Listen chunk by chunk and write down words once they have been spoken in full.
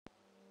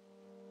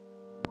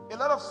A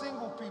lot of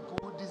single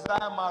people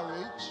desire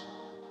marriage,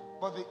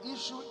 but the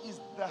issue is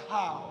the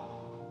how.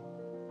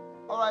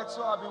 All right,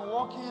 so I've been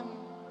walking.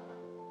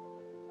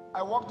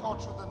 I walked all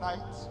through the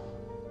night.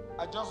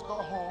 I just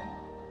got home,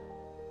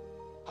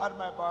 had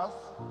my bath,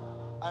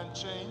 and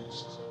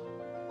changed,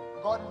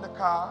 got in the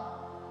car,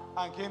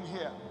 and came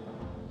here.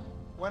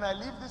 When I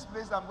leave this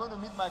place, I'm going to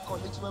meet my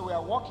colleagues where we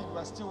are walking. We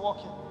are still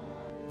walking.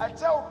 I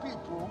tell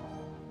people,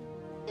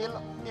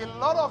 a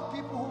lot of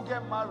people who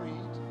get married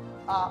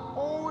are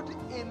old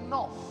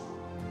enough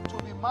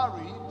to be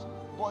married,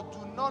 but do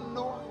not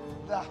know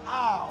the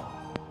how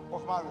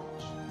of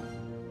marriage.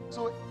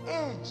 So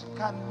age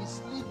can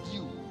mislead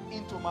you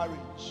into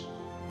marriage.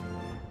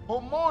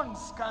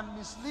 Hormones can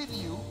mislead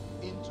you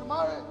into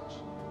marriage.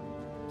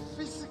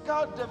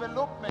 Physical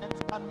development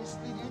can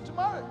mislead you into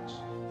marriage.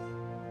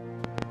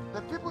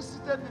 The people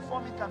seated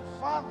before me can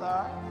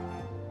father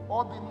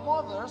or be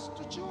mothers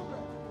to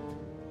children.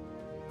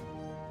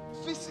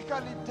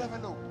 Physically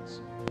developed.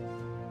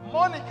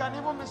 Money can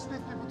even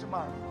mislead people to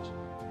marriage.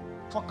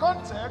 For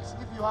context,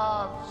 if you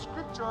have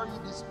scripture you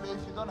display,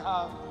 if you don't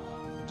have,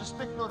 just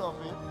take note of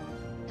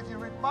it. If you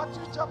read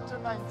Matthew chapter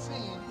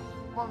 19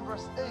 from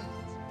verse 8,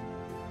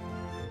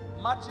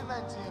 Matthew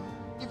 19,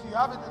 if you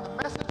have it in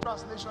the Message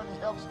translation, it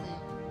helps me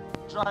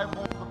drive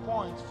home the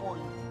point for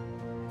you.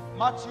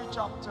 Matthew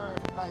chapter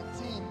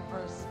 19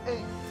 verse 8,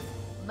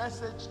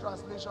 Message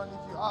translation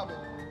if you have it.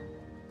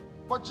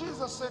 But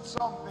Jesus said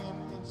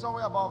something in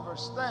somewhere about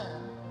verse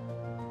 10.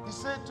 He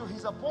said to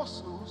his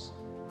apostles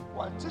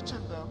while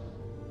teaching them,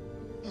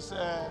 he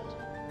said,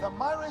 the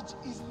marriage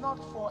is not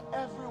for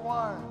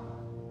everyone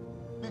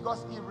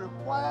because it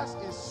requires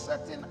a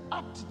certain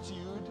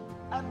aptitude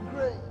and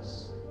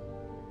grace.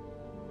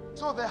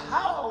 So the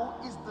how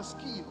is the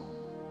skill.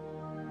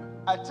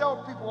 I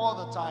tell people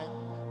all the time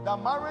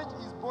that marriage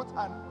is both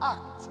an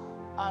act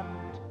and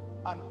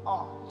an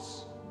art.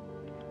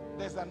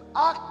 There's an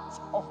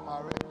act of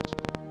marriage.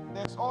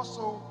 There's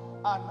also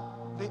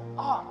the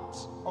art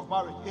of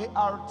marriage,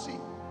 A-R-T.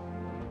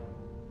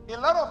 A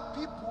lot of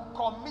people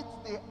commit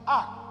the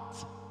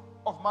act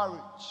of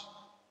marriage.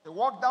 They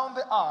walk down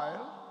the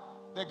aisle,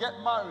 they get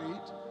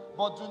married,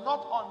 but do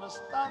not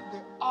understand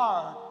the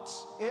art,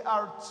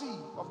 A-R-T,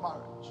 of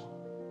marriage.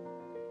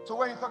 So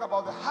when you talk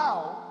about the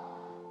how,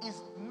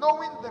 is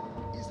knowing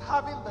is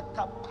having the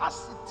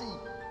capacity,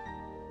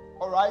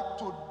 all right,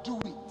 to do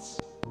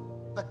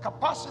it. The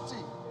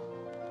capacity.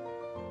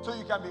 So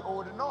you can be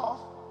old enough,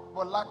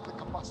 but lack the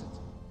capacity.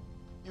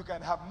 You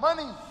can have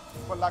money,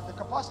 but lack the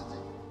capacity.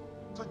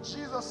 So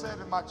Jesus said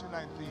in Matthew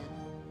 19,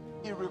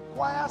 it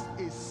requires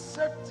a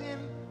certain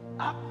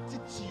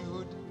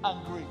aptitude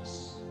and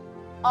grace.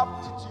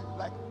 Aptitude,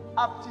 like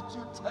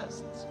aptitude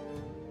test.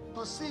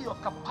 To see your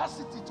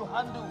capacity to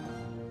handle.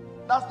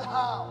 That's the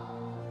how.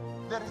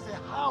 There is a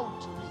how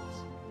to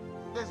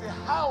it. There's a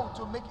how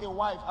to make a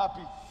wife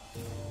happy.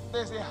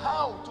 There's a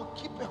how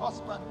to keep a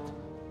husband.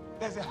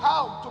 There's a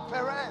how to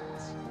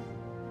parent.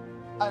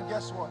 And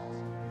guess what?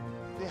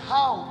 The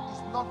how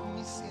is not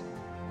missing.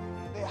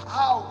 The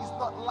how is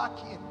not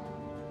lacking.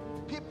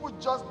 People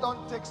just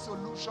don't take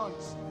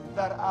solutions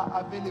that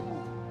are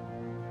available.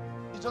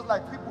 It's just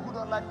like people who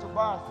don't like to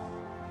bath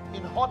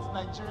in hot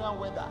Nigerian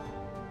weather.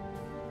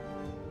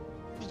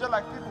 It's just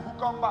like people who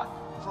come back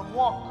from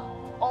work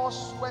all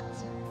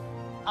sweaty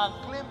and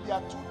claim they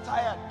are too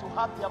tired to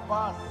have their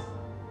bath.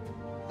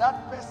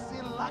 That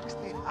person lacks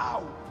the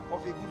how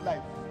of a good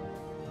life.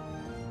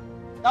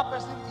 That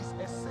person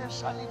is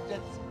essentially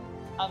dirty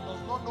and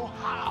does not know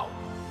how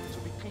to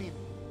be clean.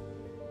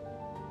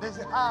 There's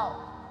a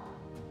how.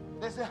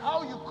 There's a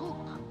how you cook.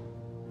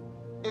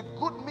 A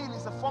good meal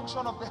is a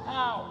function of the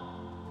how.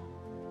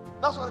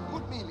 That's what a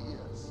good meal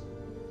is.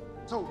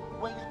 So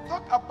when you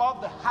talk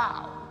about the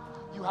how,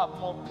 you have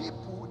more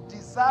people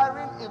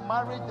desiring a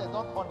marriage they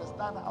don't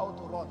understand how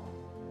to run.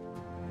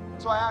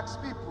 So I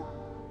ask people,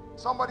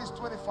 somebody's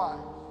 25,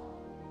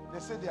 they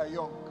say they are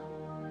young.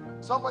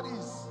 Somebody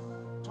is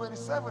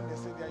 27, they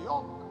say they are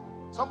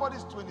young.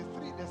 Somebody's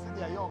 23, they say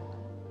they are young.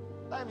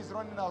 Time is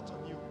running out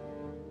on you.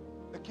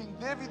 The King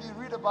David you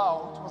read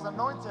about was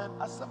anointed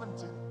at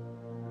 17.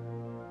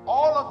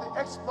 All of the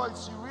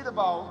exploits you read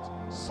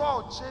about,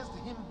 Saul chased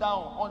him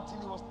down until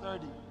he was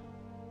 30.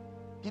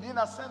 He didn't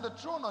ascend the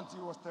throne until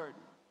he was 30.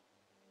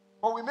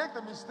 But we make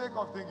the mistake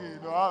of thinking,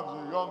 I'm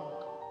so young.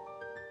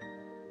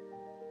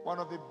 One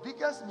of the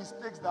biggest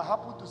mistakes that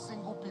happen to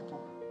single people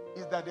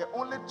is that they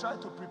only try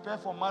to prepare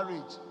for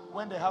marriage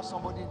when they have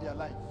somebody in their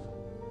life.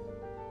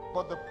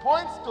 But the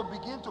point to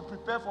begin to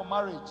prepare for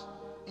marriage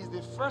is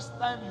the first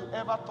time you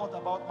ever thought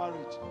about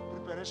marriage.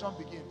 Preparation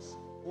begins.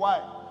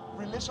 Why?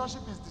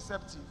 Relationship is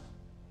deceptive.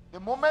 The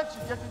moment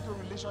you get into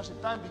a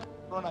relationship, time begins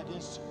to run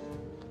against you.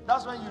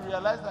 That's when you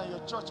realize that in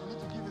your church you need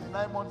to give it a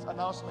 9-month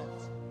announcement.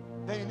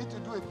 Then you need to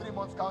do a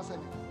 3-month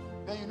counseling.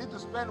 Then you need to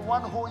spend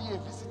 1 whole year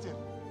visiting.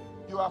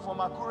 You are from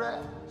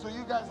Akure, so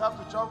you guys have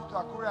to travel to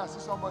Akure and see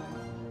somebody.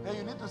 Then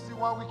you need to see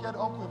one wicked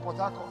uncle in Port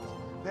Harcourt.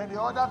 Then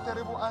the other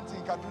terrible auntie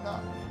in Kaduna.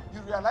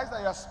 You realize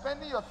that you are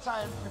spending your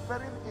time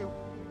preparing a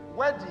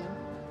wedding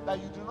that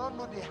you do not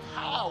know the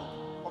how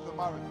of the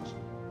marriage.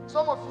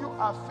 Some of you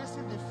are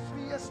facing the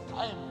freest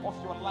time of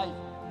your life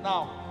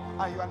now,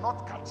 and you are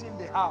not catching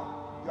the how,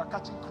 you are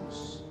catching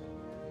cruise.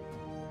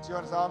 Do you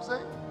understand what I'm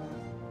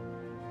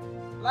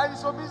saying? Life is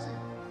so busy.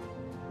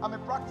 I'm a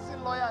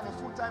practicing lawyer and a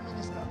full-time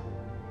minister.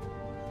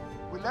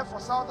 We left for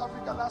South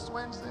Africa last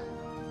Wednesday,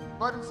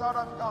 got in South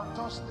Africa on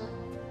Thursday,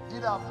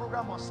 did our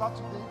program on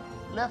Saturday,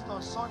 left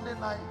on Sunday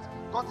night,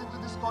 got into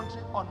this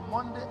country on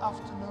Monday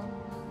afternoon.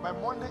 By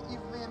Monday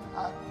evening,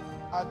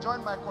 I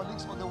joined my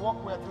colleagues for the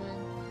work we're doing.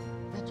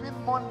 Between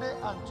Monday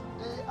and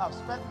today, I've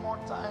spent more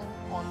time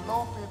on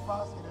law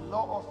papers in a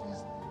law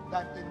office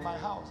than in my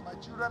house. My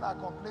children are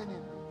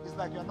complaining. It's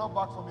like you're not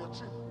back from your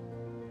trip.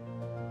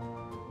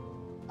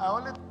 I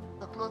only took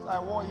the clothes I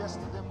wore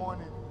yesterday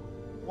morning,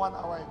 1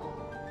 hour ago.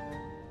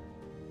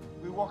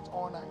 We worked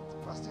all night.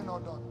 We're still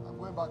not done. I'm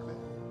going back there.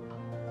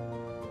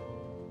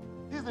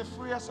 This is the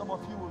freest some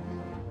of you will be.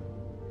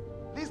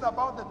 This is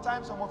about the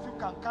time some of you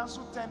can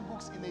cancel 10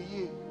 books in a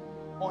year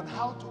on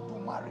how to do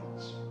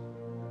marriage.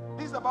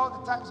 This is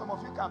about the time some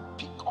of you can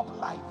pick up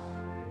life.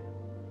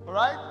 All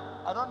right?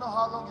 I don't know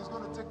how long it's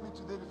going to take me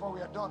today before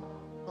we are done,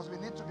 because we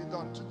need to be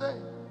done today.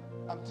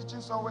 I'm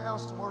teaching somewhere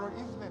else tomorrow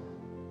evening.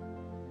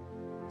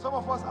 Some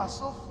of us are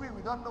so free,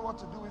 we don't know what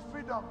to do with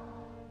freedom.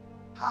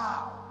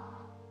 How?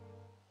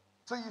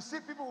 So you see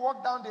people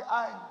walk down the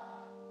aisle,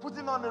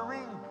 putting on the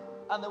ring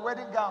and the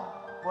wedding gown,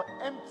 but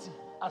empty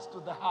as to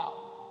the how.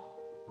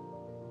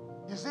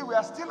 You see, we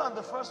are still on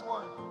the first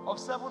word of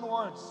 7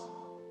 words.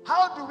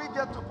 How do we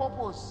get to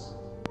purpose?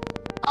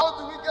 How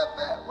do we get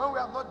there when we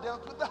have not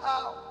dealt with the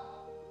how?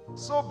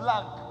 So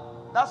blank.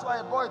 That's why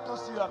a boy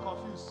toast you are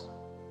confused.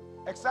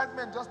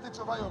 Excitement just takes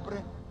over your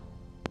brain.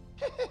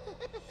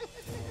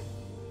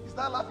 You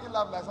start laughing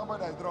like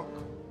somebody that is drunk.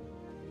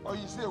 Or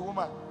you see a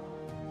woman.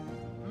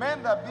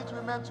 Men that beat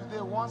women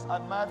today once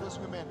admired those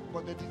women,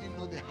 but they didn't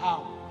know the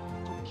how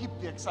to keep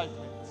the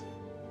excitement.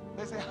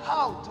 There's a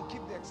how to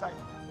keep the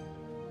excitement.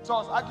 So I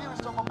was arguing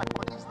with some of my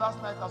colleagues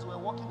last night as we were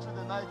walking through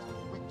the night.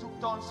 We took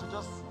turns to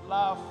just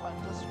laugh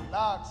and just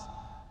relax.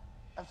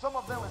 And some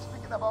of them were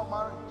speaking about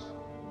marriage.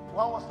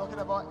 One was talking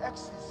about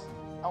exes,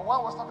 and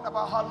one was talking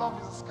about how love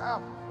is a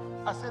scam.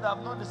 I said,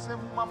 I've known the same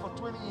woman for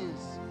 20 years.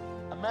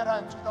 I met her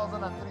in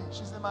 2003.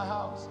 She's in my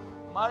house.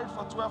 Married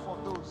for 12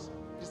 of those.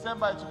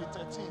 December it will be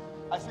 13.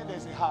 I said,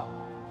 there's a how.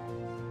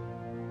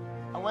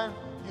 And when,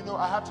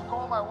 I had to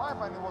call my wife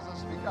and it was a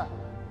speaker.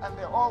 And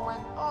they all went,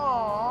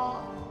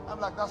 oh. I'm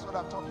like, that's what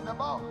I'm talking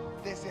about.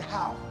 There's a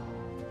how.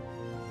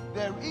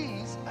 There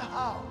is a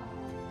how.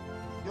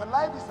 Your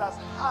life is as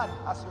hard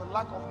as your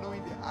lack of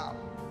knowing the how.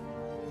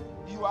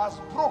 You are as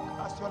broke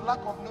as your lack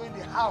of knowing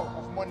the how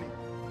of money.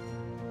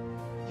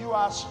 You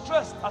are as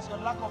stressed as your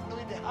lack of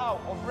knowing the how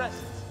of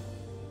rest.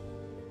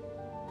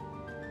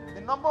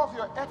 The number of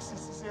your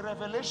exes is a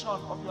revelation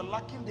of your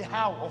lacking the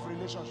how of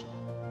relationship.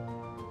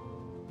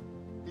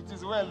 It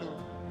is well, though.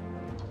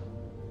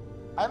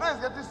 I know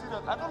it's getting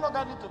serious. I no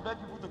longer need to beg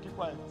people to keep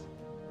quiet.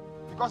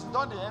 Because it's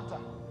done they enter.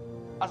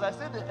 As I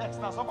say the X,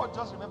 now somebody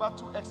just remember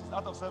 2 X's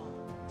out of 7.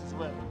 It is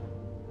well.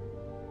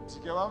 Do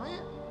you get what I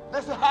mean?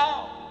 There's a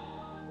how.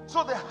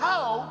 So the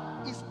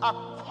how is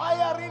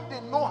acquiring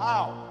the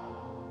know-how.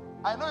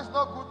 I know it's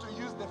not good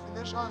to use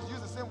definitions,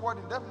 use the same word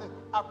indefinitely.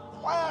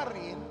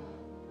 Acquiring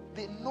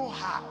the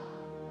know-how.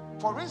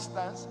 For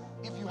instance,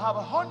 if you have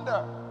a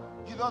Honda,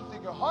 you don't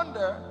take a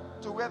Honda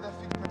to where they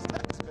fix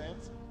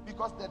Mercedes-Benz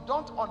because they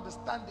don't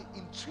understand the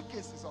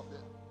intricacies of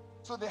it.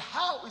 So the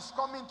how is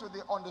coming to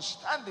the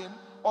understanding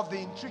of the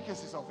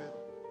intricacies of it.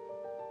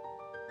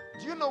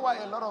 Do you know why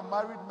a lot of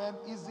married men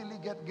easily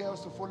get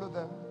girls to follow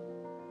them?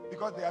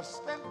 Because they have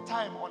spent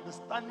time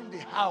understanding the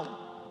how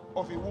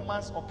of a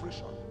woman's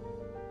operation.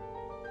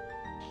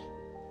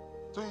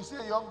 So you see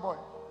a young boy,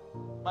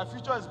 my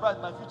future is bright,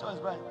 my future is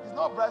bright. It's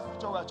not a bright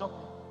future we are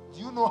chopping. Do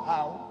you know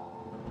how?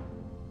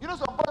 You know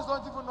some boys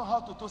don't even know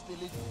how to toast a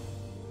lady.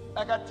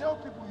 Like I tell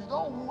people, you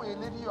don't woo a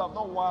lady you have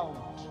not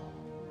wowed.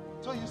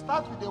 So you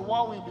start with the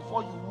wowing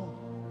before you woo.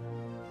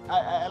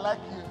 I like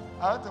you.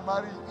 I want to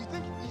marry you. You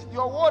think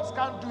your words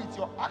can't do it,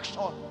 your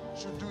action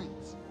should do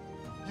it.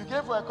 You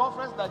came for a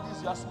conference like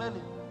this, you are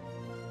smelling.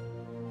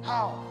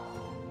 How?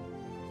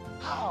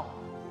 How?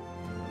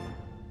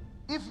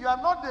 If you are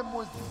not the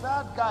most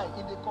desired guy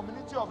in the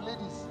community of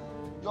ladies,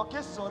 your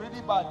case is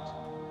already bad.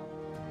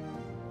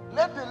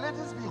 Let the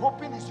ladies be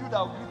hoping it's you that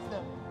will greet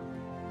them.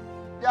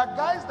 There are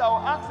guys that will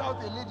ask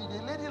out a lady,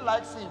 the lady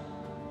likes him,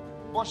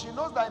 but she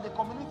knows that in the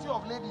community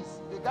of ladies,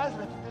 the guy's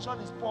reputation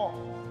is poor.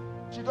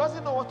 She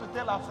doesn't know what to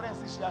tell her friends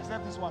if she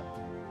accepts this one.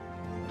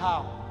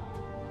 How?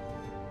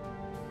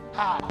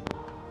 How?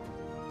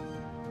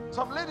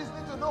 Some ladies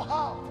need to know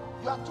how.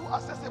 You are too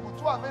accessible,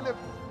 too available.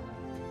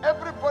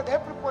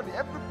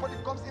 Everybody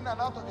comes in and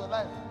out of your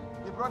life.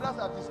 The brothers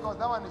have discussed,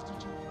 that one is too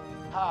cheap.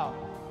 How?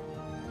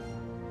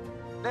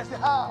 There's a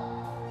how.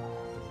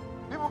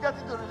 People get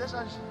into a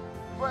relationship,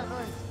 before I know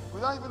it, we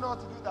don't even know what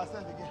to do with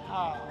ourselves again.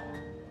 How?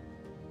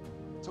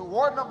 So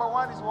word number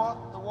 1 is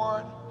what? The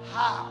word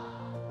how.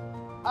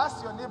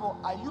 Ask your neighbor,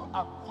 are you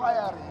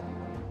acquiring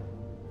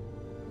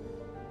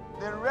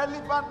the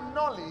relevant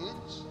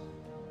knowledge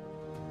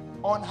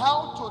on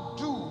how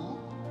to do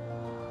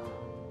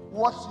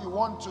what you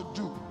want to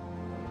do.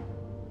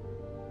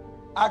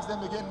 Ask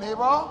them again,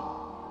 neighbor,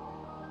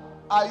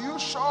 are you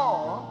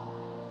sure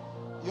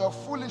your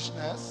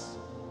foolishness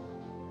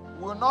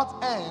will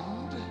not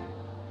end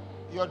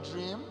your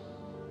dream?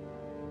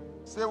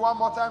 Say one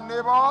more time,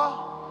 neighbor,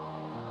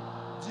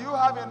 do you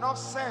have enough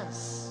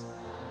sense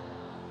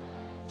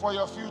for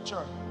your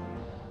future?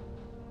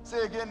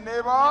 Say again,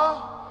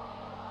 neighbor.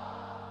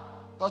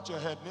 Touch your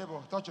head, neighbor,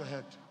 touch your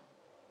head.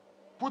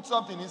 Put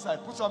something inside,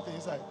 put something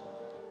inside.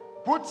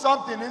 Put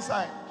something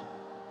inside.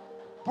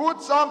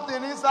 Put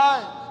something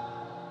inside.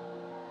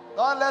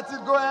 Don't let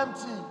it go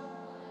empty.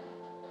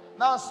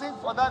 Now sing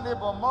for that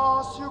neighbor.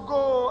 Must you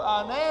go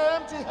an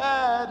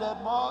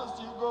empty-headed?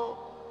 Must you go?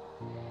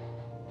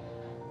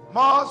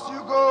 Must you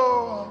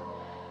go?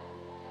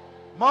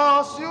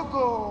 Must you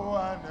go?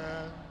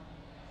 And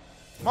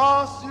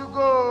must you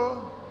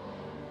go?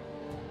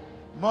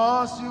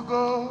 Must you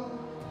go?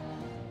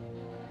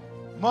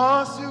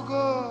 Must you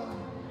go?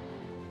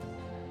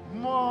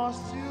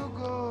 Must you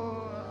go?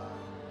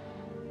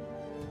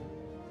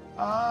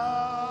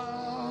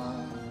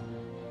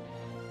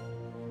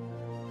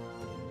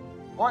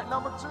 Point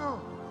number 2,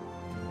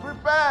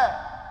 prepare.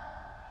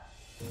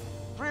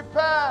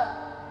 Prepare.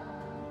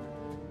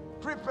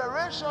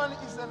 Preparation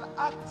is an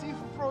active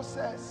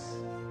process.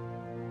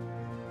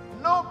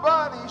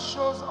 Nobody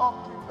shows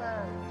up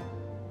prepared.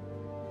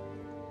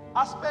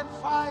 I spent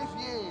 5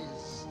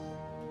 years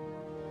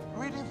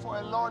reading for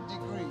a law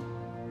degree.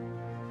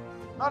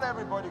 Not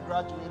everybody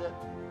graduated.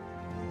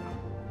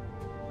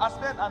 I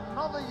spent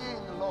another year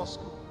in the law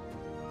school.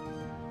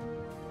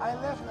 I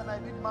left and I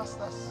did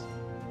masters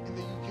in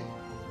the UK.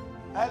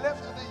 I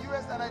left to the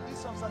US and I did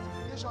some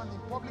certification in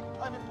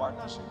public-private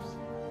partnerships.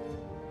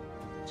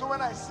 So when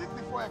I sit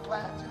before a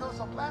client, you know,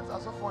 some clients are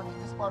so funny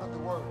in this part of the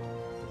world.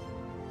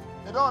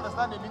 They don't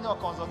understand the meaning of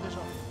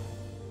consultation.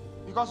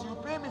 Because you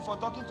pay me for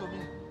talking to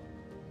me,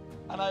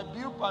 and I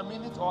bill per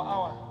minute or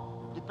hour,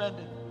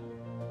 depending.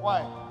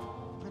 Why?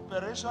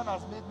 Preparation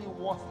has made me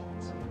worth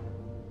it.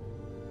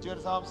 Do you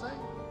understand what I'm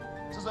saying?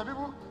 So some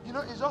people, you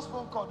know, it's just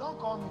phone call. Don't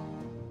call me.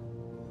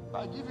 If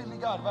I give you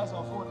legal advice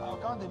on phone, I'll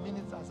count the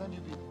minutes and send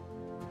you bill.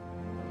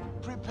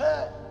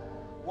 Prepare.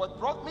 What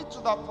brought me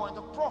to that point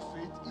of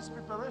profit is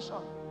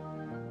preparation.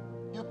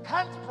 You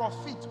can't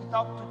profit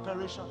without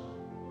preparation.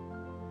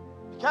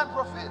 You can't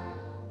profit.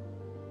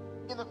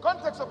 In the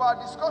context of our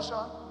discussion,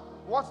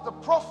 what's the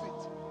profit?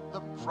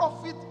 The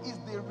profit is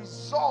the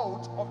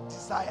result of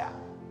desire.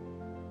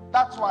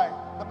 That's why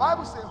the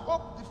Bible says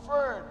hope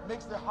deferred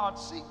makes the heart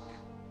sick.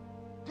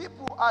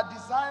 People are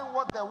desiring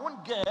what they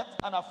won't get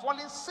and are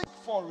falling sick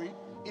for it.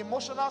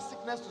 Emotional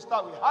sickness to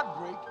start with,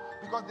 heartbreak,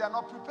 because they are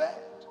not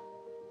prepared.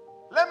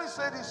 Let me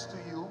say this to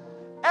you.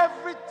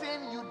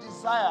 Everything you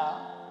desire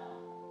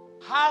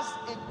has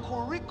a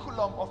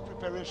curriculum of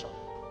preparation.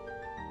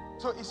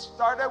 So it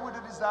started with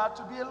the desire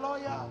to be a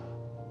lawyer.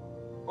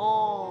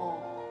 Oh,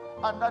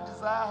 and that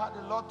desire had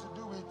a lot to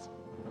do with,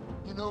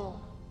 you know,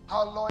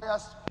 how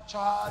lawyers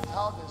charge,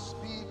 how they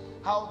speak,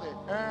 how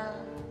they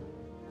earn.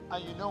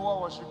 And you know what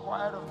was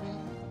required of me?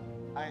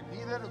 I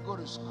needed to go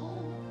to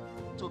school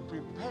to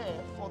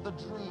prepare for the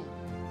dream.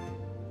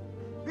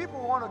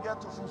 People want to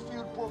get to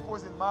fulfill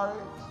purpose in marriage,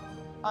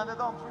 and they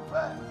don't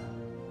prepare.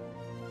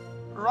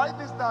 Write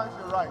this down if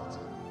you're writing.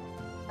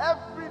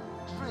 Every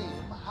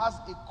dream has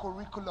a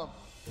curriculum.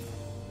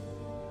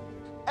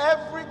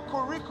 Every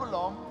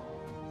curriculum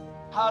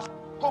has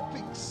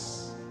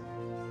topics.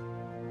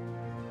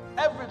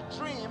 Every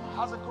dream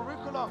has a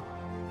curriculum.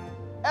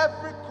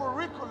 Every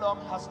curriculum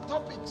has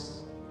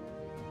topics.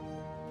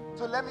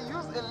 So let me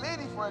use a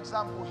lady for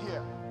example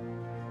here.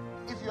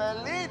 If you're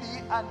a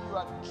lady and you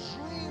are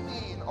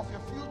dreaming of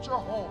your future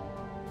home,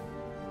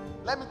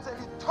 let me tell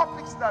you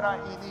topics that are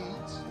in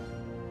it.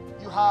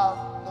 You have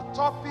the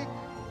topic,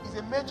 is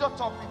a major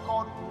topic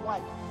called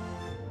wife.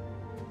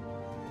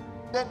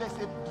 Then there's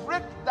a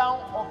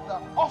breakdown of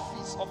the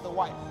office of the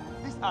wife.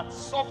 These are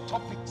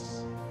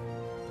subtopics.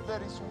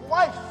 There is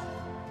wife,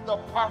 the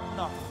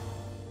partner.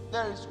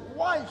 There is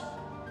wife,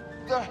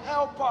 the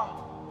helper.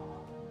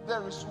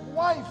 There is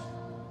wife,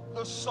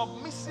 the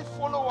submissive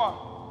follower.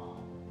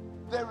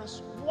 There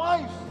is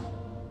wife,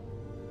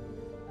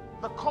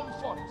 the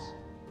comfort.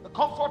 The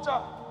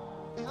comforter.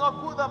 It's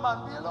not good that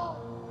man be alone.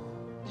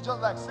 It's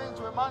just like saying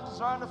to a man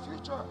desiring the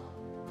future.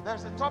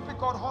 There's a topic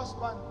called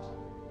husband.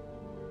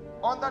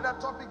 Under that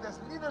topic, there's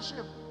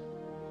leadership.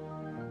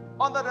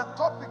 Under that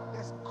topic,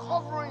 there's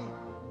covering.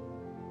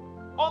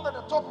 Under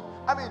the topic,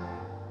 I mean,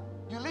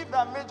 you leave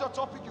that major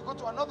topic, you go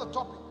to another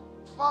topic,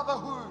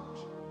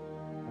 fatherhood.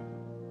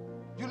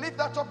 You leave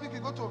that topic, you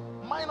go to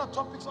minor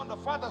topics under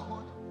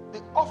fatherhood,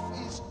 the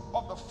office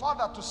of the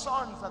father to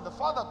sons and the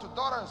father to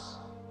daughters.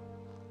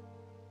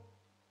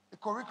 The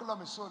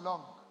curriculum is so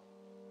long.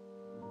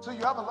 So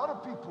you have a lot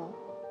of people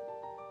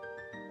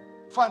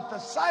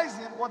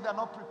fantasizing what they're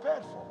not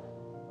prepared for.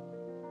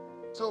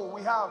 So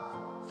we have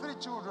 3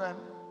 children.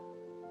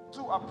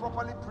 2 are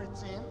properly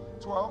preteen,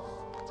 12,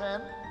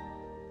 10.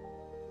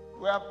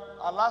 We have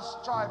our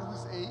last child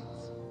who's 8.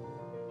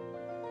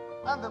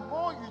 And the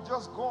more you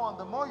just go on,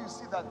 the more you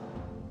see that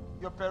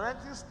your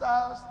parenting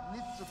styles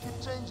need to keep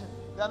changing.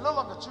 They are no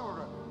longer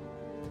children.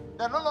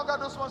 They are no longer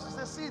those ones who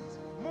say, sit,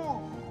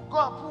 move, go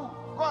and poo,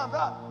 go and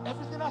that.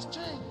 Everything has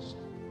changed.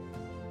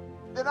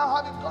 They're now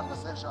having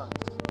conversations.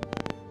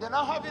 They're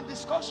now having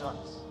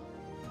discussions.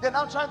 They're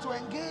now trying to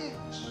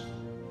engage.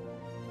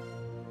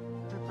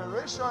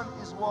 Preparation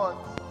is what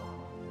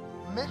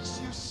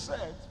makes you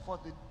set for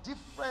the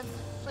different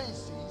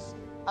phases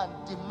and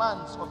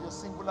demands of your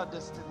singular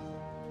destiny.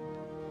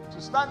 So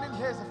standing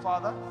here as a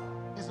father,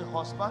 is a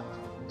husband,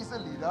 is a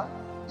leader,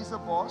 is a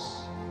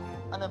boss,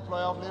 an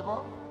employer of labor.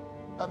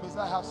 That means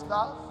I have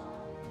staff.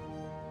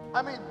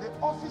 I mean, the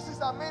offices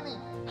are many.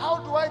 How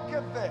do I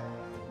get there?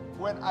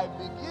 When I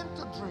begin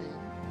to dream,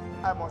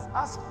 I must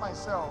ask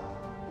myself,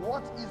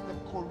 what is the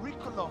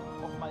curriculum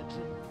of my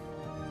dream?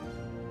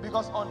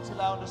 Because until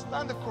I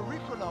understand the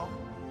curriculum,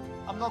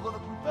 I'm not going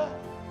to prepare.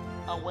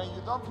 And when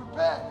you don't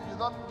prepare, you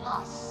don't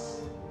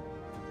pass.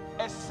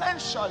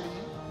 Essentially,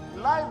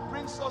 life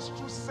brings us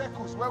through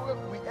circles where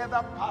we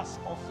either pass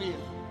or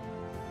fail.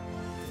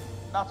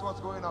 That's what's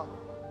going on.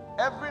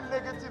 Every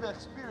negative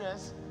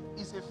experience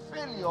is a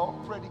failure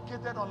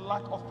predicated on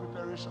lack of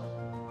preparation.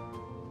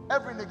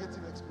 Every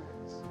negative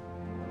experience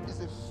is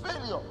a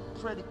failure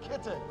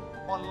predicated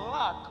on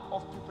lack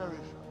of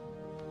preparation.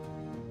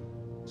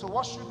 So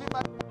what should be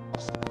my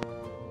purpose?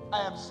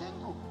 I am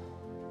single.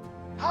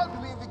 How do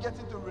we even get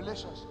into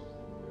relationships?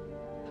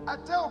 I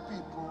tell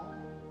people,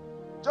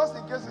 just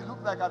in case it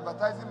looks like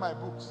advertising my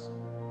books,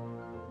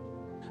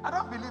 I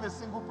don't believe a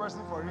single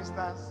person, for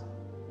instance,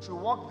 should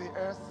walk the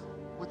earth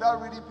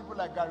without reading people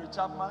like Gary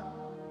Chapman,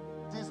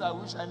 things I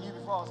wish I knew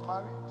before I was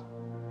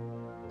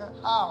married.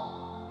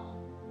 How?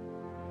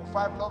 The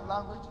 5 love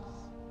languages.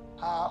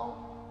 How?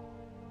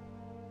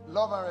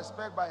 Love and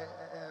Respect by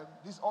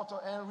this author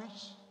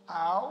Enrich.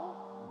 How?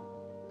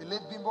 The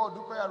late Bimbo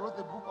Odukoya wrote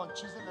a book on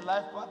choosing a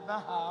life partner.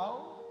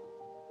 How?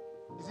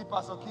 Is it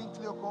Pastor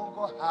Kingsley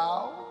Okonkwo?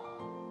 How?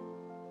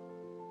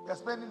 You're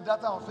spending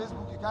data on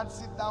Facebook. You can't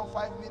sit down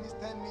 5 minutes,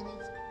 10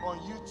 minutes on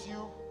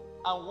YouTube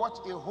and watch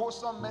a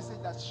wholesome message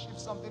that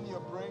shifts something in your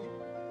brain.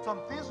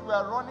 Some things we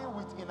are running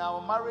with in our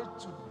marriage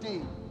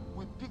today,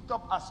 we picked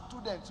up as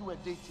students who were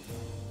dating.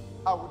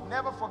 I would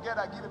never forget,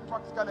 I give a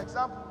practical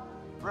example.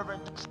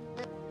 Reverend Joshua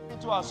came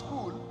into our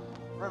school.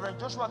 Reverend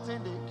Joshua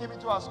Tende came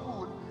into our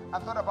school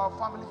and thought about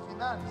family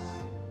finance.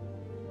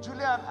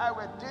 Julia and I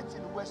were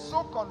dating. We were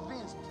so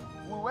convinced.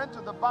 We went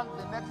to the bank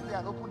the next day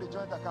and opened a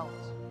joint account.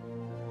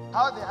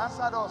 How they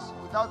answered us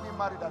without being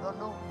married, I don't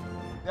know.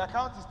 The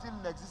account is still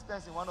in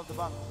existence in one of the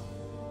banks.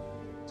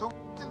 So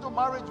into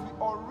marriage, we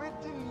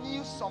already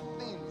knew some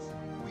things.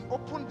 We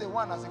opened the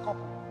one as a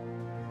couple.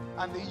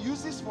 And the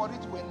uses for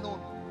it were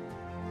known.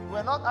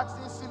 We're not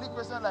asking silly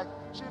questions like,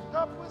 should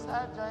couples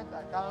have joint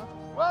account?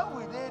 What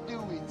will they do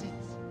with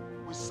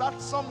it? We sat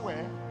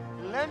somewhere,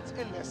 learned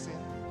a lesson,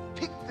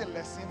 picked the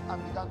lesson,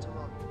 and began to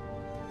run.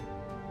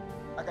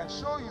 I can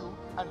show you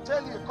and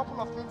tell you a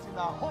couple of things in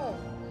our home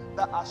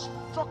that are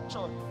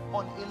structured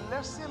on a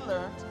lesson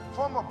learned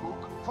from a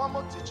book, from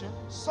a teaching.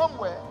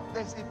 Somewhere,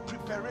 there's a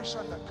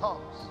preparation that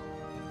comes.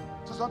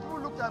 So some people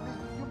looked at me,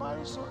 you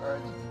married so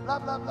early, blah,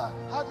 blah, blah.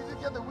 How did you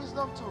get the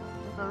wisdom to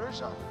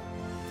preparation?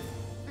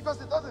 Because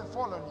it doesn't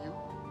fall on you.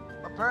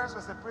 My parents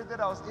were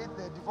separated, I was 8,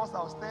 they divorced, I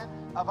was 10.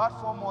 I've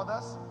had 4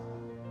 mothers.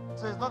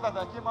 So it's not that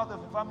I came out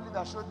of a family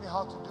that showed me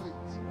how to do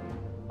it.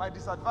 My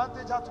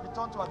disadvantage had to be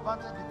turned to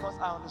advantage because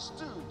I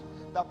understood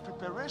that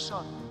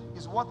preparation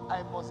is what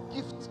I must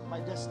gift my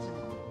destiny.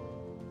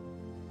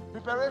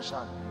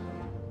 Preparation.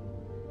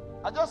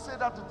 I just say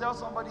that to tell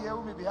somebody here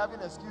who may be having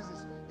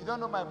excuses. You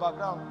don't know my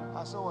background,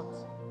 and so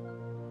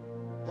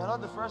what? You're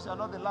not the first, you're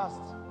not the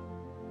last.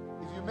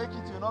 If you make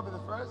it, you'll not be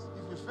the first.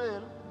 If you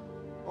fail,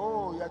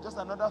 oh, you're just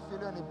another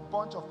failure in a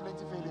bunch of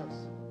plenty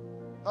failures.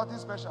 Nothing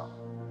special.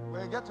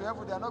 When you get to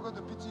heaven, they are not going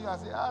to pity you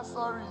and say,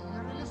 sorry,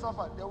 you really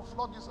suffered. They will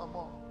flog you some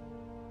more.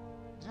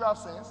 Do you have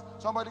sense?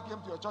 Somebody came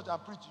to your church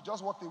and preached. You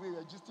just walked away. You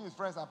were gisting with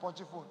friends and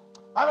punching phone.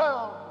 I don't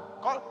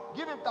know.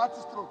 Give him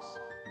 30 strokes.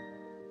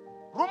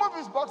 Remove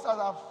his boxers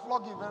and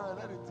flog him very well.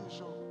 Let the thing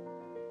show.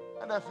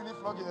 And they finish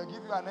flogging. They'll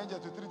give you an angel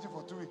to treat you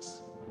for 2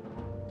 weeks.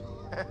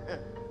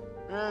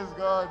 Praise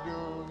God,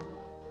 dude.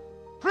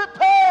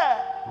 Prepare.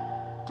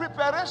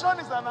 Preparation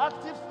is an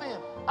active thing.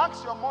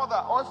 Ask your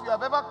mother, or if you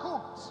have ever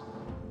cooked.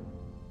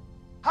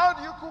 How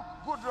do you cook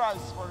good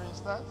rice, for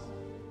instance?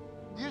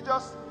 Do you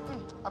just,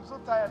 I'm so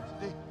tired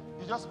today.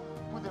 You just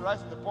put the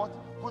rice in the pot,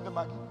 put the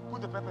maggi,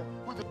 put the pepper,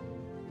 put the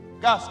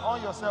gas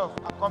on yourself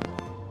and come in.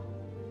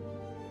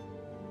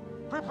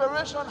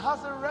 Preparation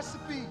has a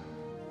recipe.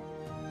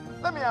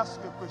 Let me ask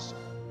you a question,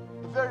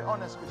 a very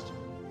honest question.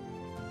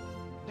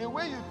 The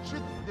way you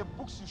treat the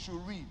books you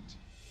should read,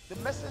 the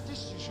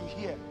messages you should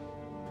hear,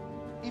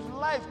 if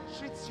life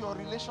treats your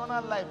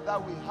relational life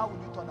that way, how will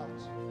you turn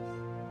out?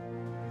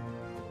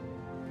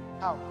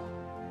 How?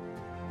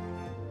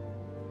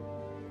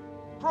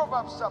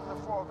 Proverbs chapter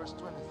 4 verse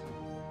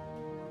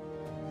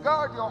 23.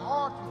 Guard your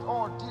heart with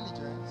all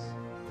diligence,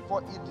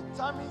 for it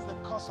determines the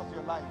course of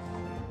your life.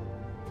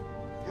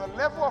 Your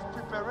level of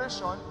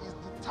preparation is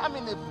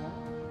determinable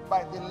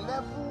by the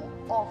level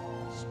of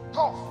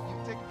stuff you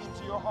take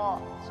into your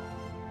heart,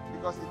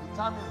 because it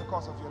determines the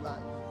course of your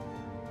life.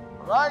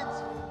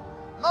 Right?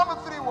 Number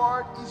 3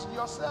 word is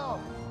yourself.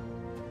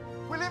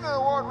 We live in a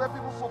world where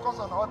people focus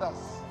on others.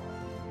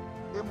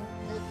 The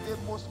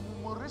most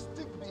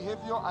humoristic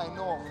behavior I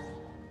know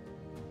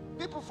of.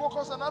 People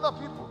focus on other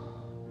people.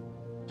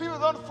 People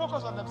don't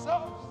focus on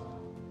themselves.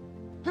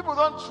 People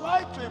don't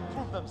try to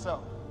improve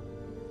themselves.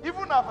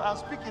 Even as I'm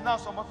speaking now,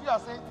 some of you are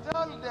saying,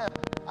 tell them,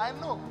 I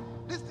know,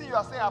 this thing you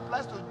are saying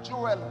applies to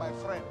Joel, my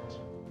friend.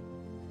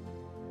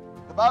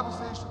 The Bible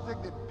says you should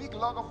take the big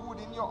log of wood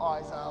in your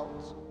eyes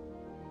out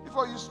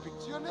before you speak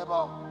to your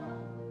neighbor.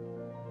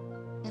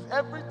 If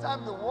every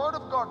time the word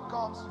of God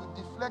comes,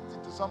 you deflect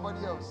it to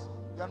somebody else,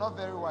 you are not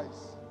very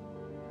wise.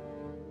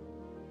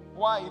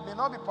 Why? It may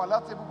not be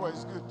palatable, but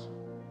it's good.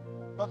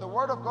 But the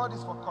word of God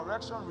is for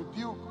correction,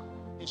 rebuke,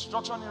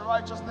 instruction in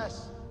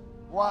righteousness.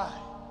 Why?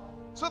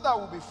 So that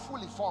we'll be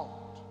fully formed.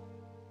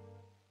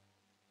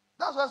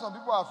 That's why some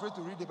people are afraid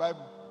to read the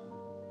Bible,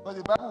 but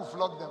the Bible will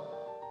flog them.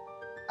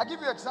 I give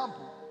you an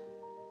example.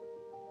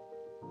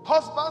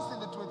 Husbands in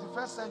the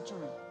 21st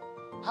century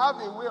have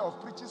a way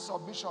of preaching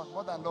submission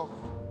more than love.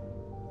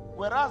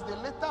 Whereas the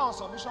letter on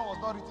submission was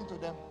not written to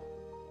them.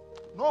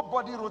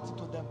 Nobody wrote it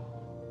to them.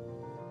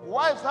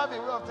 Wives have a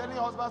way of telling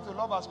husbands to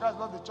love as Christ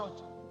loved the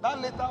church. That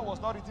letter was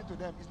not written to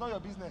them. It's not your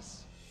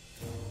business.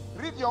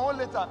 Read your own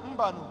letter.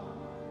 Mbanu.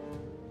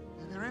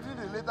 If you're reading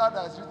the letter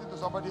that is written to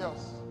somebody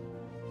else.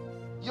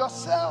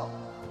 Yourself.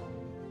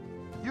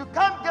 You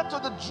can't get to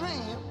the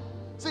dream.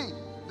 See,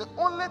 the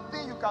only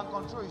thing you can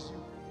control is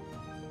you.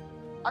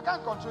 I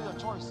can't control your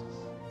choices.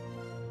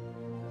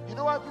 You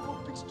know why people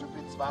pick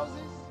stupid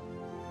spouses?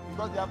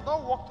 Because they have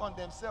not worked on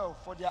themselves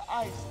for their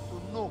eyes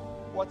to know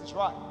what is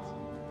right.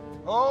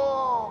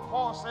 Oh,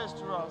 Paul says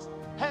to us,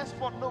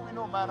 henceforth know we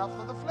no man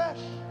after the flesh.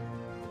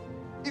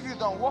 If you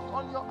don't work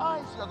on your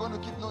eyes, you are going to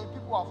keep knowing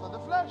people after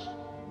the flesh.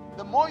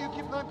 The more you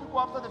keep knowing people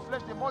after the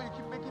flesh, the more you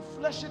keep making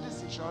fleshy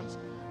decisions.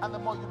 And the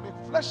more you make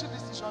fleshy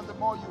decisions, the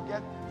more you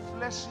get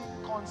fleshy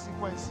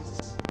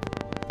consequences.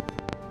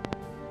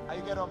 Are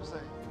you getting what I'm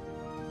saying?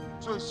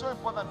 So it's so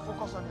important to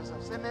focus on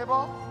yourself. Say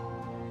neighbor.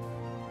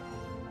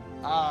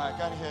 I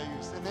can't hear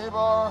you. Say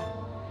neighbor.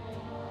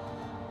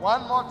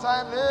 One more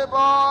time,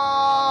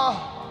 neighbor.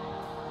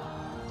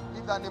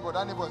 Leave that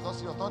neighbor is not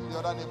serious. Turn to the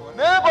other neighbor.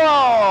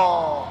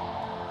 Neighbor.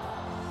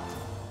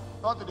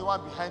 Not to the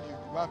one behind you. The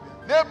one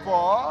behind.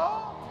 Neighbor.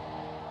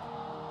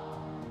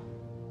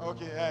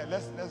 Okay,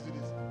 let's do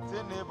this.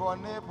 Say neighbor,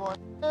 neighbor,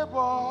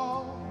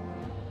 neighbor.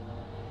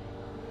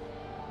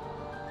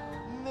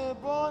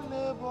 Neighbor,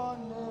 neighbor,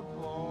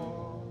 neighbor.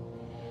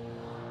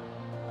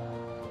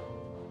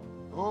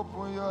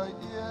 Open your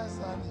ears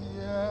and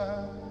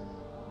hear.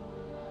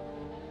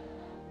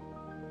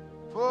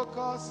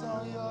 Focus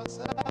on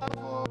yourself.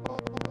 Oh.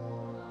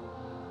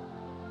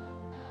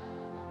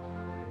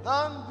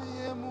 Don't be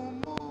a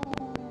mumu.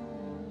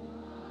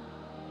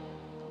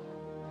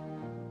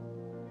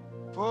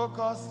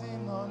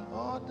 Focusing on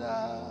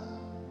others.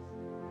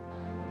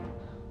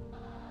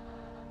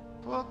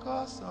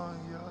 Focus on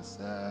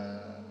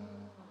yourself.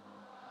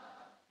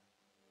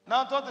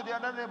 Now talk to the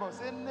other neighbor.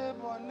 Say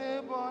neighbor,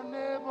 neighbor,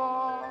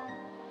 neighbor.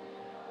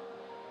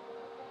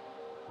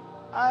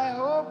 I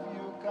hope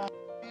you can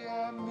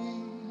hear me.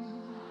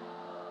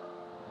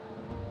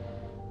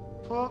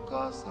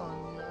 Focus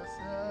on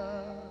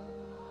yourself.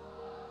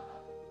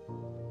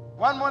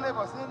 One more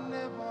neighbor. Say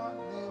neighbor,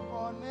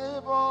 neighbor,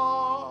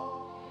 neighbor.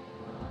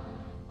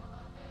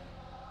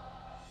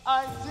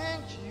 I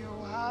think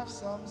you have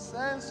some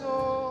sense,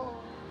 oh.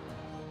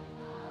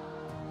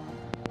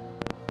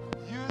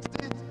 Use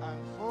it and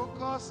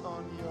focus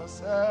on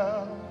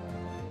yourself.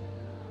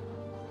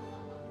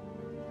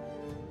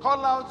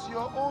 Call out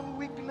your own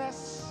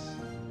weakness.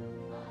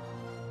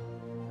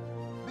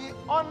 Be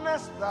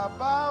honest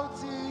about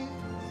it.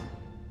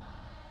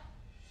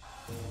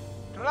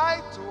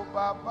 Cry to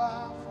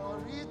Baba for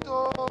it,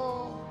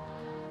 oh.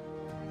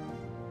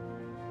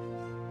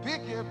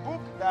 Pick a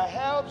book that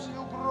helps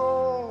you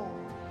grow.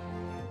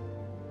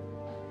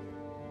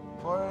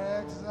 For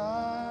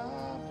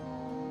example,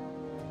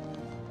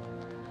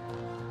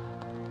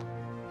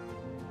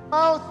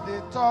 mouth they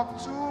talk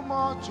too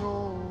much,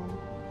 oh.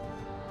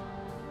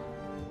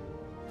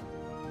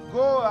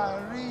 Go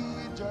and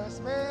read Joyce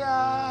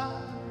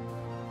Meyer.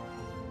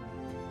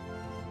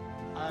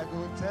 I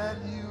go tell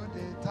you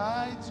the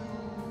title.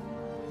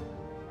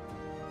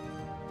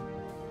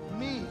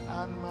 Me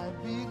and my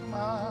big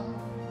mouth.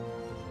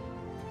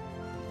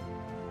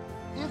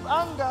 If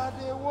anger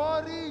they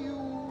worry you,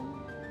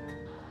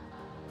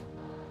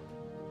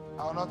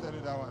 I will not tell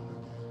you that one.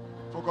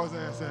 Okay. Focus on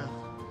yourself.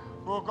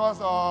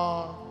 Focus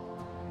on.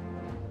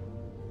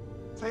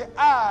 Say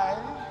I.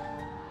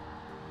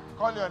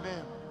 Call your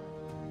name.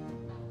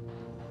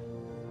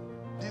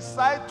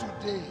 Decide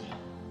today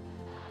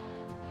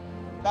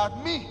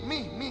that me,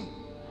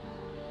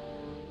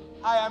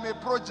 I am a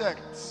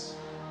project.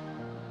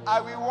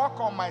 I will work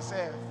on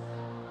myself.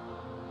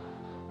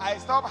 I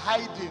stop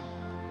hiding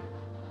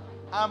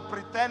and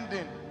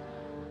pretending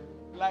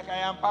like I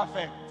am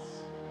perfect.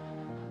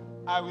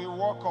 I will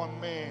work on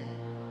me.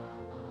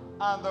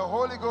 And the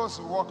Holy Ghost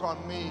will work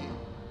on me.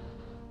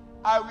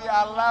 I will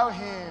allow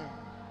him.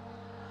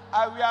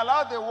 I will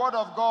allow the word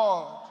of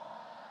God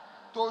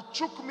to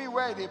choke me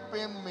where they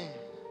pain me.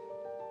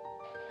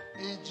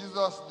 In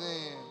Jesus'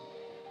 name.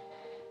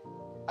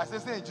 I say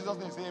in Jesus'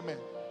 name, say amen.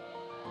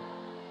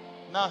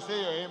 Now say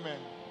your amen.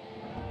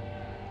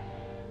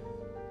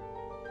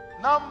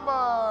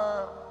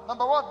 Number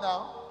what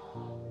now?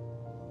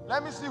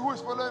 Let me see who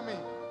is following me.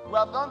 We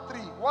have done 3.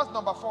 What's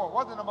number 4?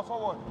 What's the number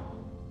 4 word?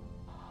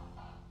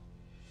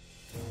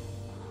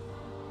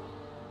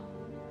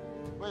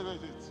 Wait.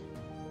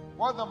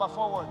 What's number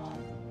 4 word?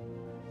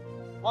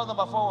 What's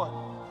number 4 word?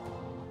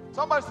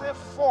 Somebody say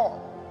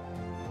 4.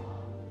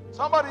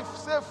 Somebody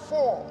say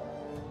 4.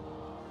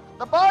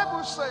 The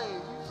Bible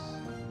says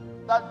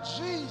that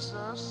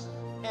Jesus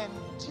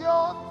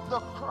endured the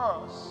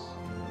cross.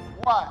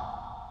 Why?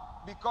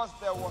 Because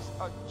there was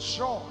a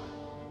joy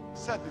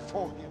set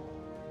before him.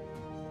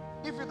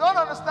 If you don't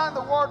understand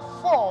the word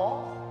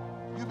for,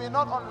 you may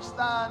not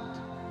understand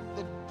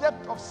the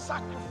depth of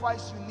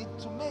sacrifice you need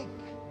to make.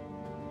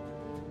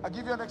 I'll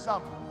give you an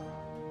example.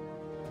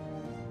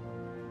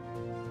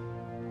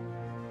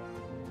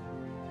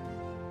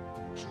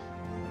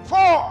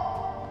 For,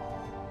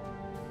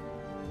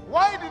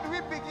 why did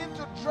we begin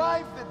to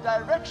drive the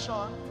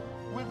direction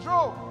we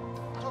drove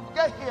to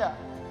get here?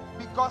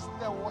 Because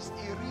there was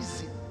a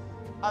reason,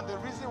 and the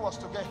reason was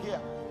to get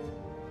here.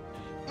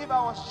 If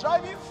I was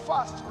driving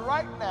fast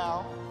right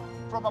now,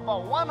 from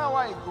about 1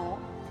 hour ago,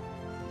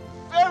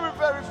 very,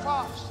 very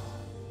fast,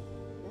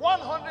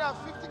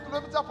 150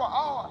 kilometers per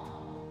hour,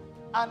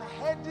 and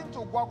heading to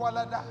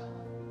Gwagwalada,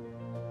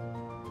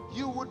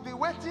 you would be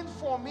waiting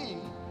for me,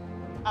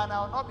 and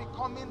I will not be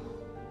coming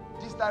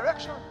this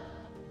direction.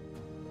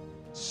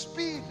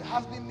 Speed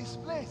has been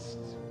misplaced.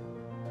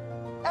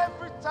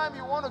 Every time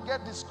you want to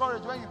get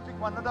discouraged when you pick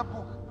another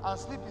book and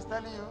sleep is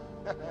telling you,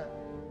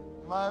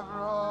 my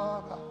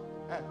brother,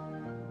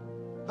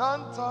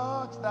 don't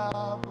touch that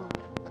book.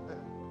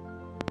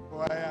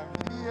 For I am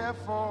here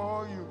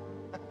for you.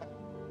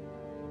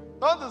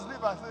 Don't to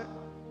sleep and say,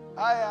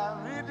 I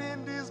am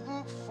reading this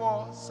book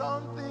for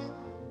something.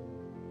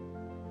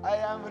 I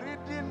am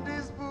reading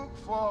this book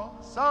for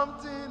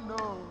something.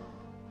 No.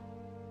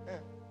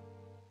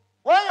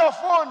 When your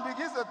phone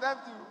begins to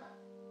tempt you,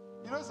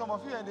 you know, some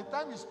of you, and the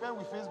time you spend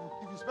with Facebook,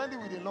 if you spend it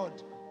with the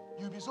Lord,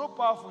 you'll be so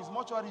powerful, it's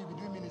much harder you'll be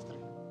doing ministry.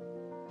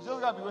 You just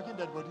gotta be working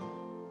dead body.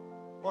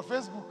 But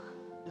Facebook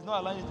is not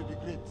allowing you to be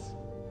great.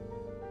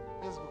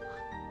 Facebook.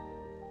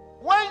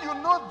 When you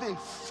know the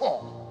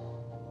for,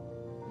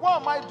 why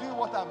am I doing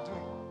what I'm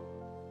doing?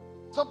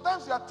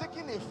 Sometimes you are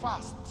taking a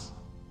fast,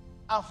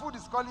 and food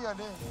is calling your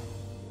name.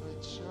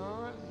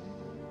 Ocholi.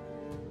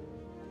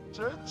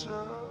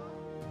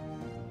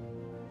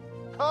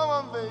 Come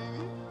on,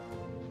 baby.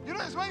 You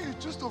know, it's when you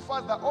choose to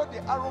fast that all the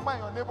aroma in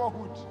your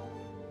neighborhood,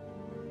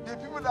 the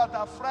people that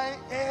are frying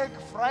egg,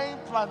 frying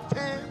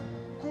plantain,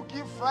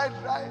 cooking fried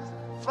rice,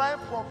 frying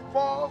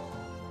puff,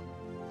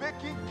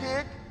 baking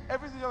cake,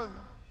 everything else.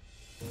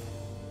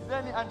 Is there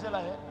any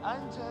Angela here?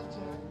 Angela.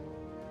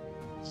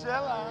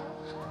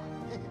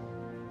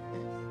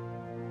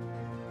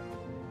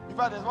 In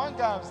fact, there's one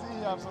guy I'm seeing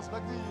here, I'm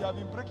suspecting you have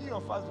been breaking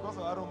your fast because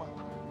of aroma.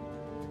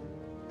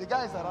 The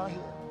guy is around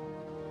here.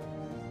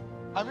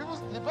 And people,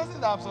 the person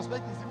that I'm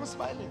suspecting is even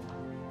smiling.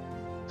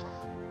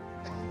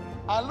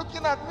 And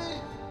looking at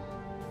me.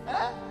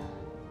 Eh?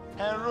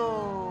 Henry.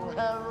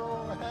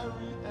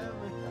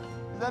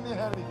 Is there any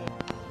Henry here?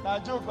 Now,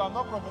 joke, I'm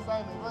not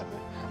prophesying.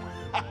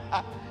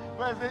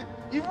 But I say,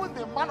 even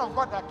the man of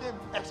God that came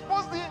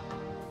exposed him.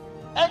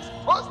 Henry.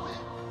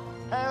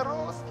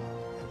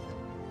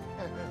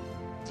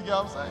 Do you get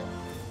what I'm saying?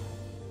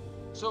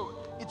 So,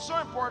 it's so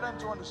important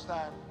to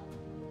understand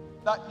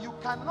that you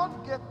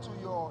cannot get to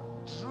your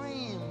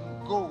dream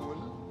goal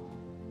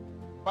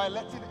by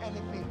letting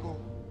anything go.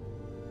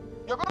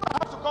 You're going to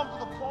have to come to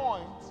the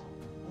point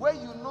where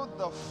you know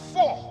the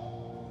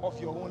for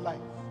of your own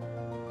life.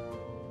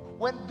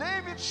 When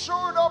David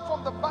showed up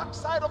from the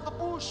backside of the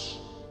bush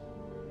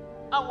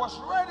and was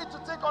ready to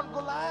take on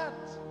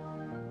Goliath,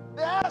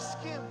 they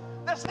asked him,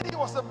 they said he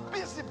was a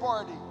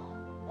busybody.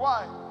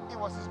 Why? It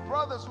was his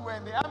brothers who were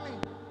in the army.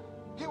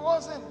 He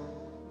wasn't.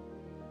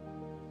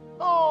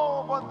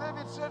 Oh, but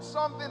David said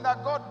something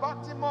that God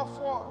backed him up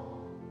for.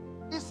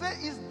 He said,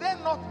 is there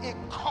not a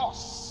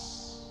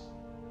cause?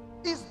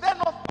 Is there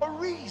not a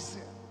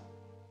reason?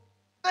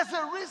 There's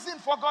a reason,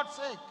 for God's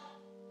sake.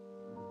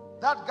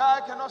 That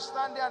guy cannot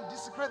stand there and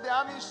desecrate the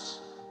armies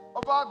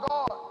of our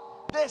God.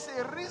 There's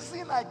a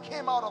reason I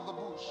came out of the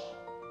bush.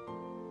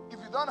 If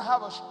you don't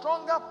have a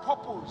stronger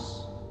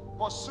purpose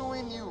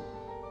pursuing you,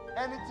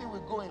 anything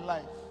will go in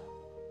life.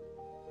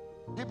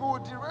 People will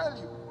derail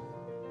you.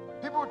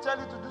 People will tell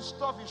you to do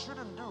stuff you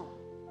shouldn't do.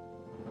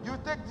 You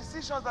take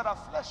decisions that are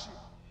fleshy.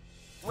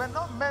 We're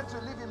not meant to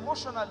live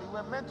emotionally.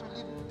 We're meant to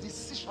live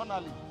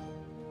decisionally.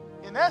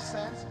 In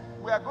essence,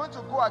 we are going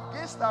to go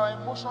against our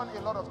emotion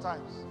a lot of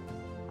times.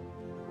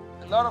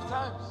 A lot of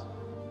times.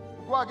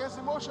 We go against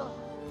emotion.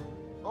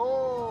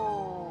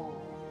 Oh,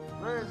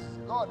 praise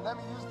God. Let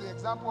me use the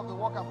example of the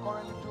work I'm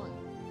currently doing.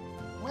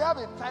 We have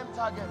a time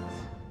target.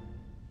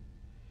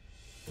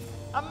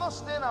 I'm not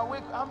staying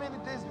awake how many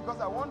days because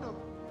I want to.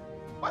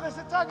 But there's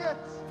a target.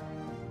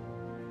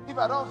 If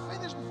I don't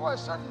finish before a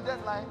certain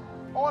deadline,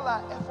 all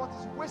our effort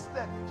is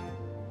wasted.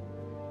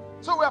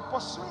 So we are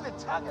pursuing a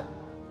target.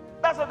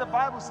 That's what the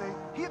Bible says.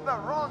 He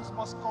that runs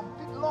must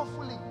compete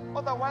lawfully.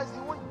 Otherwise, he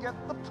won't get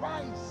the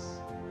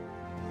prize.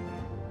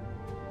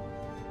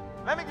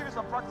 Let me give you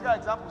some practical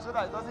examples so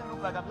that it doesn't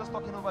look like I'm just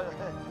talking over your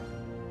head.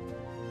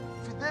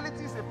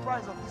 Fidelity is a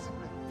price of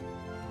discipline.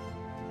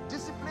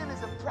 Discipline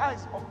is a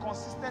price of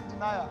consistent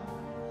denial.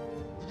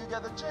 Did you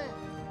get the chain?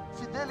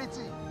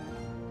 Fidelity,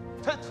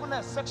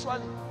 faithfulness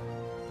sexually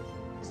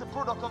is a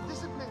product of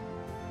discipline.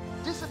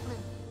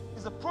 Discipline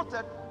is a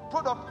product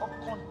of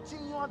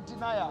continual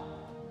denial.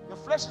 Your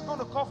flesh is going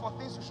to call for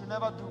things you should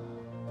never do.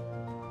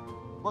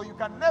 But you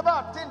can never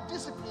attain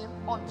discipline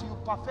until you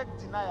perfect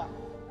denial.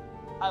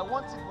 I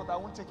want it, but I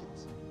won't take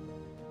it.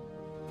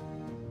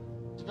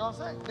 You know what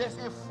I'm saying? There's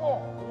a for.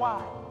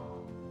 Why?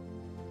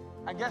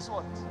 And guess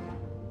what?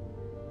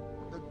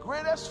 The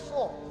greatest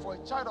for a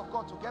child of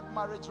God to get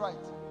marriage right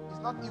is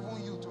not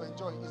even you to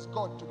enjoy, it's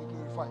God to be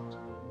glorified.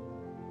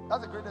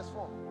 That's the greatest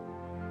for.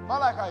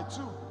 Malachi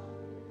 2.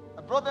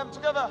 I brought them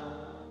together.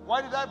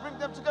 Why did I bring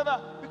them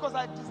together? Because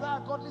I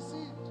desire godly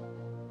seed.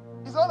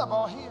 It's all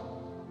about Him.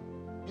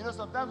 You know,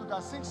 sometimes we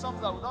can sing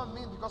songs that we don't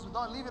mean because we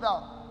don't leave it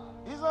out.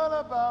 It's all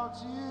about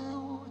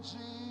you,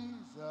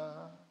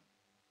 Jesus.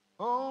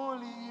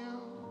 Only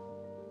you.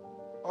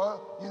 Or,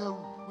 you know,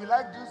 we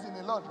like juice in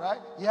a lot,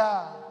 right?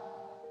 Yeah.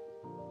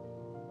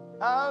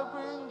 I'll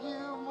bring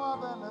you more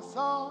than a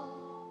song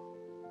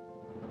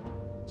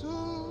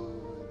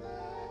today.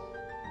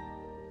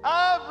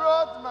 I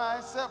brought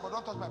myself, but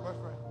don't touch my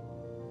boyfriend.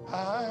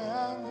 I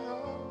am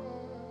your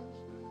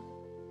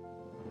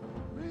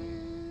worship.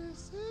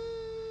 Receive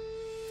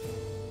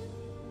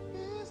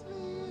this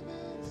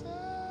living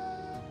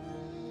sacrifice.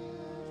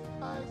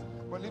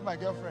 But leave my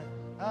girlfriend.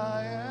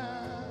 I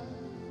am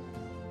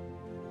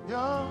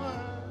your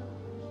worship.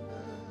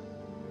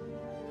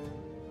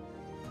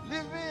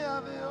 Leave me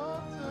at the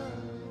altar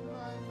with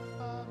my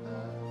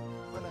Father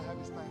when I have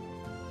His time.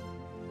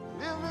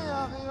 Leave me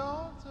at the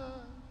altar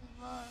with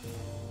my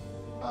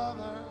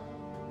Father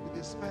with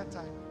His spare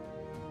time.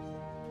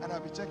 And I'll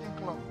be checking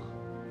clock.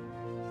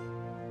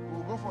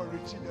 We'll go for a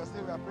retreat. They'll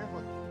say we are praying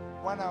for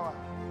 1 hour.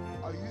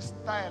 I'll use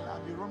style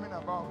and be roaming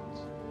about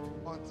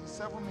until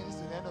 7 minutes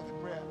to the end of the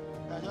prayer.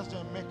 And I just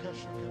do make a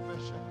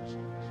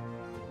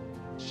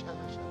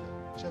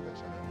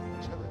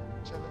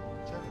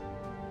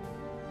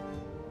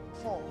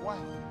For why?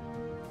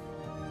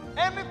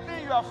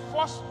 Anything you are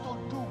forced to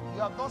do,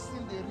 you have not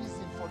seen the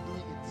reason for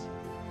doing it.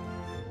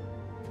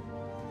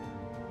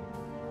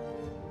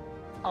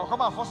 I'll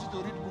come and force you to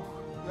read book.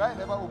 You are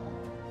never open.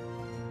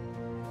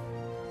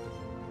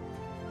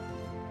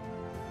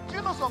 Do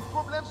you know some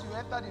problems you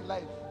entered in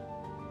life?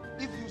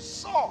 If you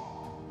saw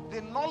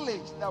the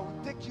knowledge that will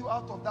take you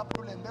out of that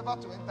problem, never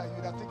to enter, you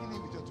would have taken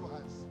it with your 2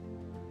 hands.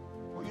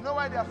 But you know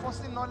why they are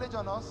forcing knowledge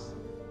on us?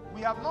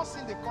 We have not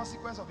seen the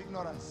consequence of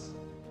ignorance.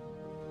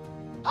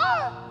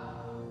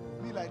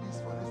 Me like this,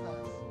 for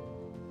instance.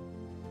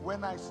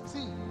 When I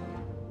see,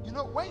 you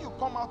know, when you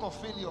come out of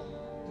failure,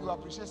 you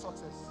appreciate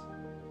success.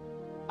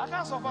 I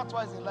can't suffer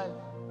twice in life.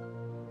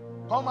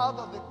 Come out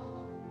of the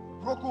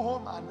broken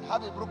home and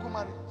have a broken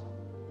marriage.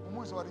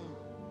 Who is worrying you?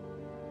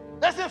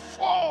 There's a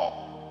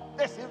fall.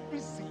 There's a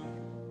reason.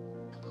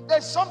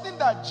 There's something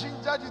that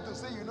gingered you to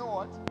say, you know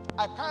what?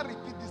 I can't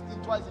repeat this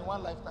thing twice in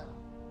one lifetime.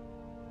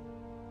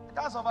 I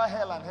can't suffer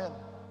hell and hell.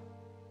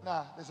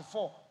 Nah, there's a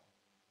fall.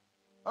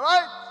 All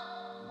right?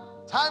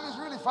 Time is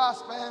really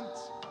fast spent.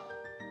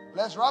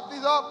 Let's wrap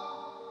this up.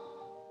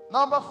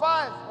 Number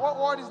 5. What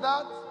word is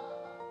that?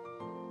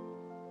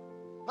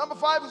 Number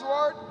 5 is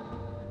word.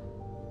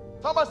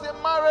 Somebody say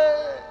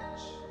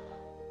marriage.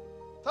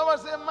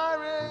 Somebody say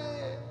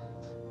marriage.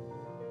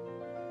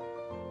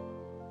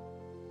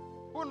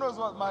 Who knows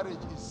what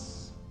marriage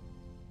is?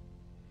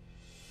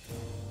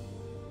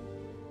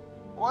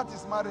 What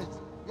is marriage?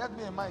 Get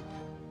me a mic.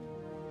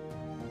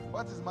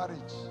 What is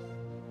marriage?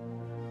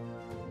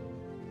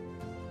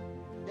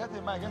 Get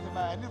a mic, get a mic.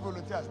 I need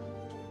volunteers.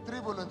 3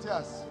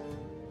 volunteers.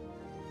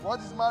 What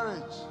is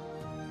marriage?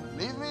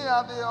 Leave me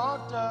at the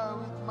altar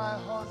with my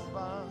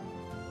husband.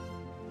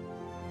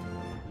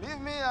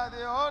 Leave me at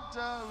the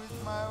altar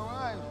with my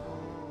wife.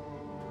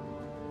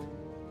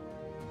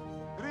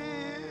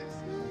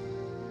 Receive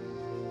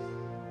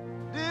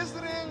this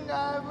ring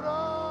I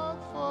brought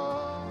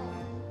for.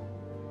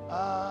 I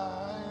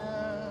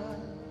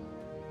am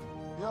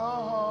your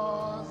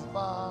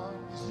husband.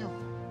 It's you.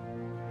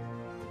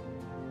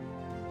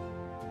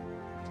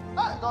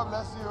 Hi, God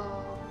bless you.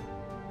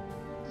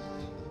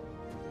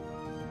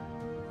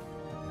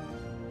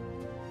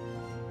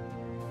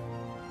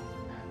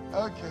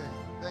 Okay,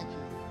 thank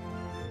you.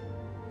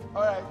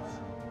 All right.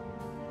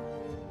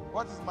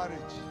 What is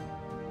marriage?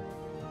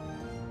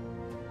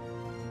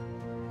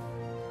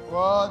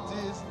 What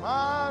is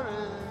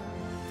marriage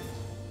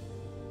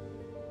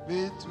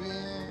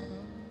between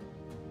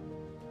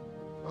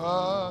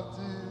what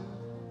is...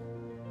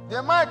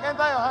 The mic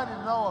enter your hand, it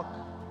did not work.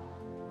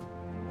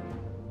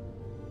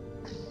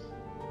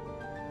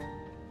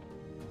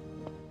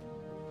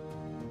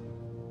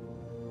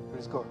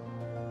 Praise God.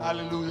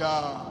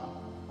 Hallelujah.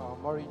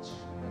 Marriage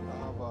can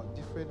have a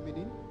different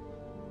meaning,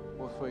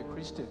 but for a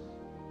Christian,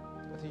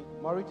 I think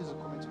marriage is a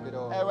coming together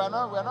of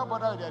We're not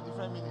bothered with their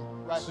different meaning.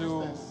 Right,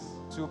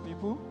 two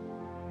people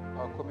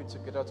are coming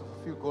together to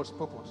fulfill God's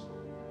purpose.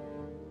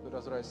 So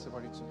that's what I say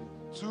marriage to be.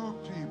 Two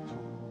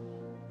people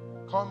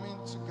coming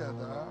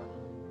together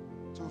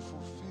to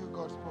fulfill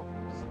God's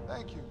purpose.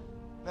 Thank you.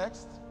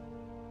 Next.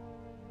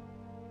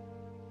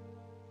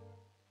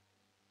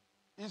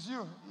 It's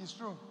you. It's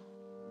true.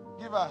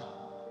 Give her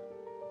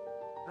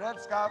red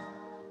scarf,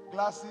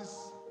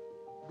 glasses,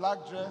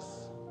 black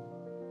dress,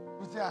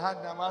 putting her hand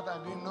in her mouth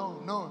and doing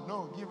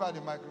no. Give her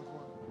the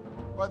microphone.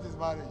 What is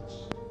marriage?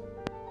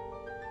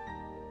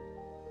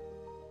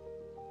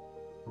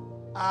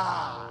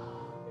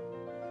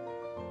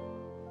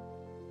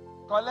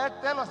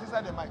 Colette, tell us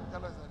inside the mic.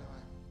 Tell us inside the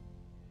mic.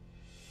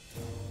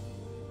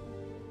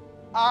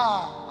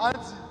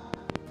 Auntie.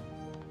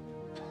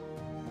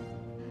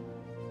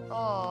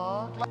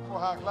 Oh, clap for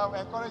her. Clap.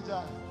 Encourage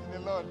her in the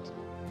Lord.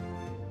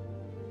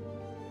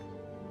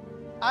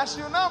 And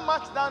she'll now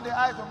march down the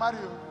aisle to marry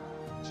you.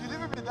 She'll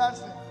even be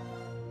dancing.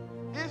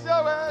 It's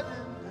your wedding day.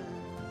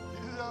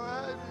 It's your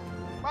wedding.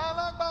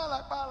 Bala,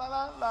 bala, bala,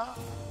 la, la.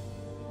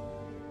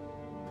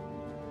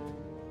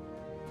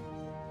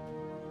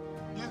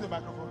 Use the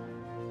microphone.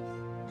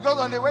 Because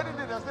on the wedding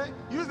day, they'll say,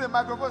 use the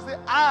microphone. Say,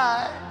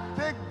 I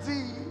take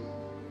thee,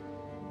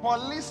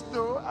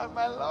 Polisto, and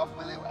my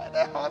lawfully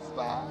wedded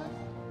husband,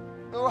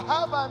 to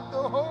have and to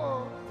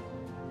hold,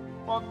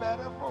 for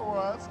better, for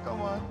worse.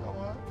 Come on, come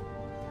on.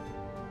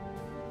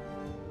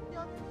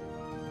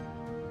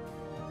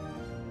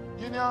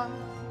 Union.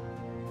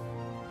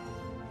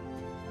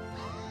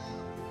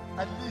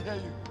 I didn't hear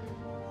you.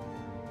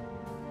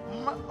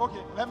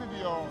 Okay, let me be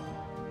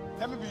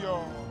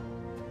your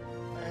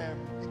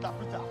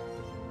interpreter.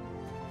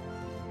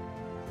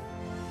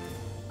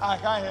 I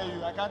can't hear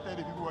you. I can't tell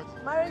the people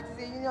what. Marriage is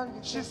a union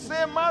between. She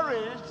say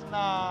marriage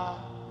na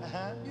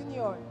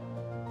union.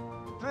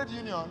 Trade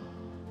union.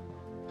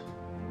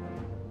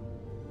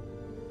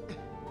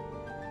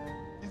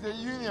 It's a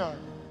union.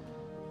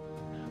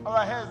 All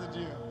right, here's the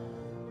deal.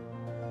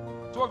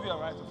 Two of you are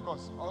right, of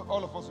course.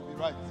 All of us will be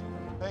right.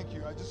 Thank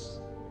you. I just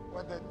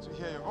wanted to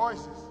hear your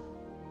voices.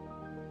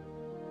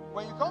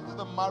 When you come to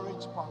the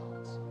marriage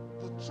part,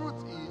 the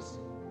truth is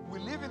we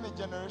live in a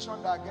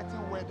generation that are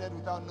getting wedded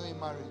without knowing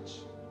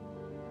marriage.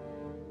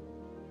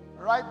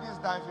 Write this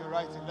down if you're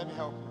writing. Let me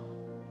help you.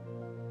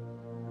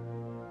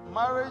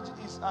 Marriage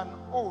is an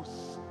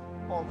oath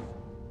of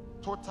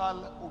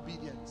total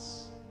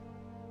obedience.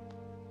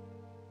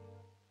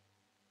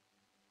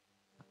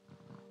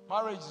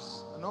 Marriage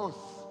is an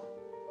oath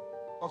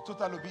of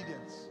total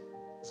obedience.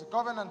 It's a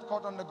covenant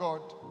cut under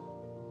God.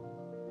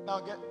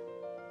 Now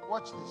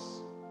watch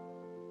this.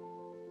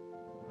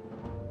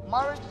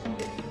 Marriage is a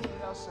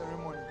burial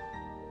ceremony.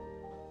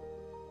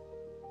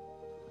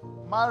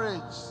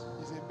 Marriage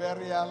is a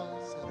burial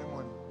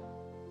ceremony.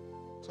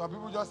 Some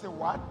people just say,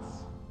 what?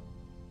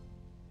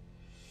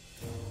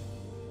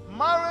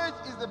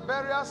 Marriage is the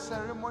burial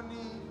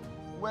ceremony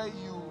where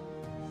you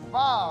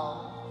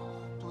vow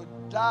to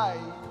die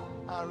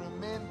and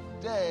remain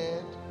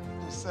dead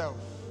to self.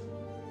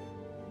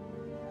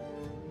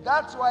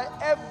 That's why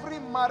every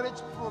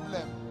marriage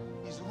problem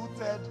is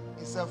rooted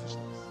in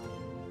selfishness.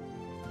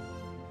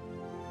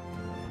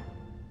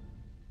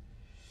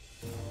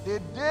 The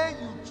day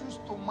you choose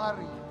to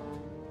marry,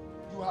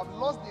 you have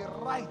lost the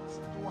right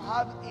to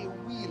have a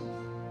will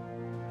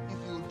if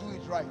you do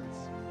it right.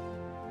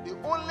 The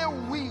only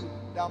will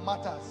that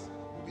matters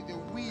will be the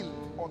will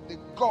of the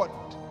God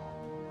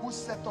who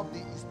set up the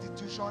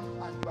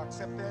institution and you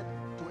accepted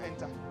to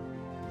enter.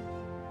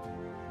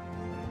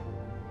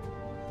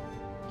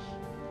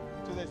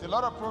 So there's a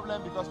lot of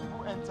problem because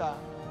people enter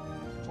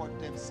for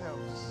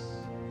themselves.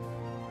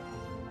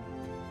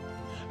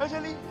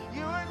 Actually,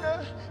 you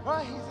know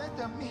what he said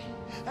to me.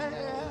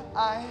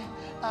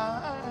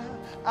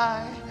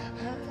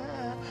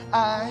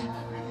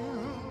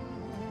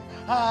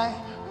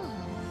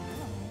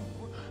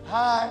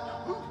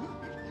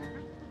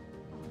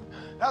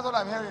 That's what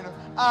I'm hearing.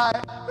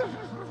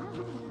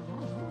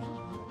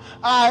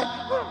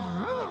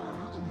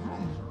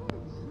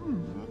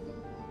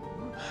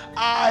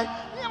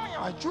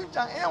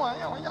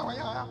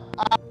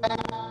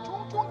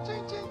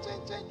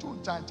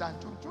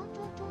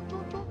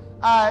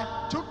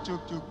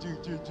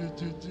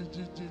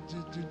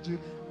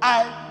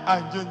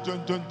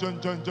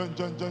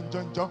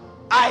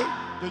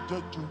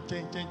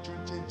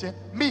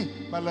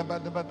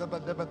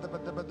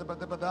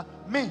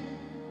 Me.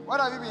 What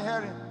have you been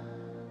hearing?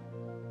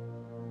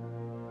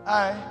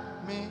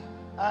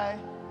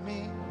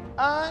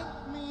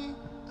 Me.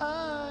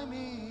 I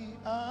me,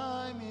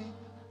 I me,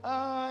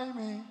 I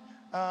me,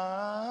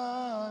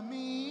 I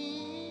me.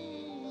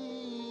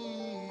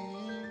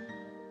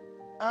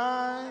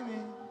 I me,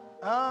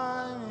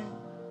 I me,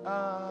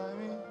 I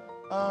me,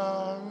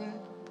 I me,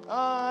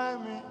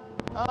 I me,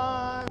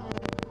 I me,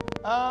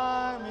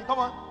 I me. Come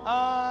on,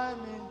 I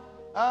me,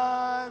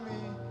 I me,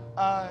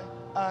 I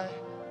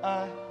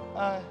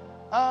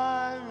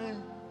me,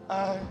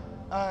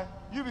 I.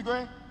 You be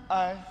going,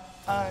 I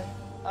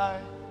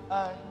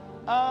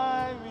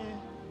me,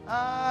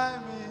 I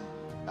me,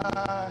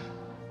 I.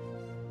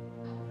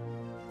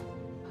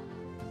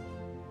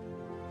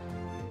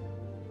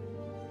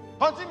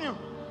 Continue.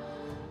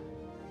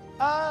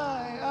 I.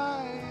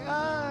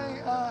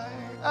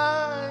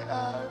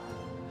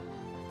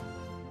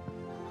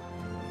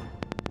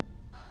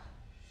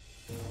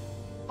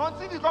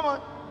 Continue, come on.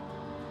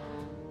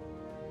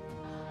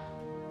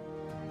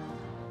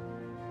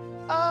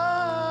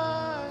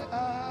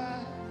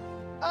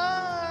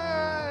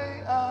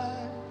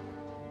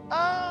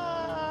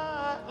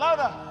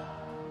 Louder.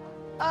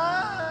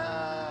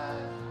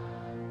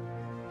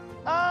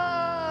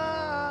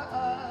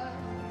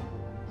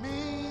 Me,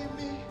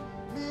 me,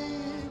 me,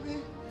 me,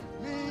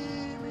 me, me,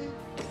 me.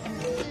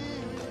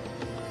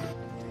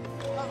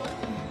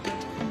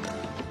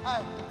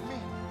 Me.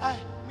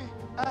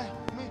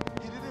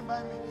 He didn't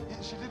buy me.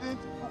 She didn't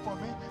cook for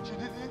me. She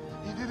didn't.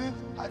 He didn't.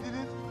 I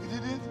didn't. He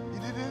didn't. He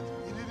didn't.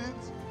 He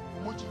didn't.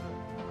 More children.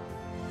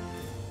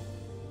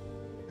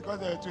 Because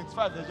they were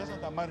 25, they just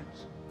entered marriage.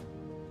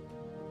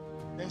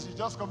 Then she's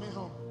just coming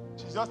home.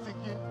 She's just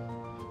thinking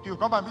he'll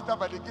come and meet her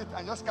by the gate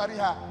and just carry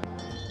her.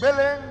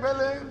 Beleng.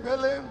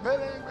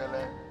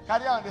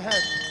 Carry her on the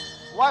head.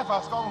 Wife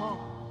has come home.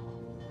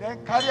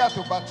 Then carry her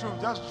to bathroom.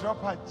 Just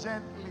drop her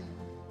gently.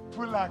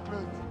 Pull her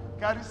clothes.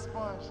 Carry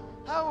sponge.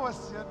 How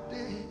was your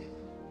day?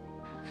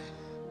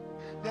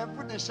 Then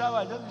put the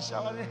shower. Just be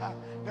showering her.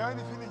 Then when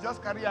you finish,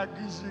 just carry her.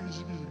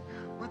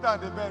 Put her on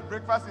the bed.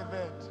 Breakfast in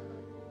bed.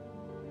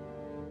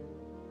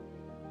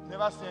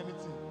 Never say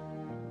anything.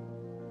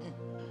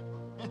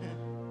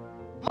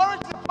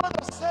 Marriage is a point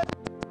of service.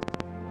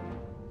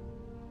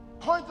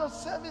 Point of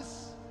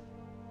service.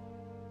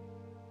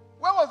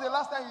 When was the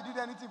last time you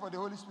did anything for the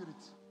Holy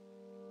Spirit?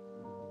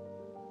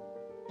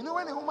 You know,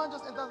 when a woman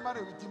just enters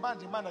marriage with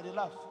demand, and they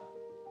laugh.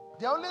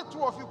 There are only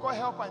two of you called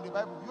helper in the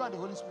Bible, you and the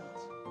Holy Spirit.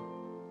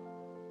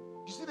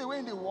 You see the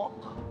way they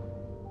walk?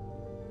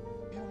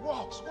 He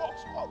walks.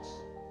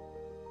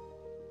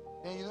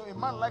 And you know, a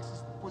man likes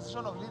his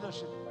position of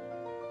leadership.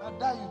 And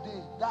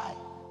die.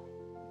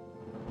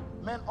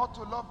 Men ought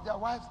to love their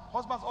wives.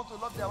 Husbands ought to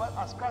love their wives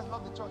as Christ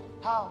loved the church.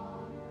 How?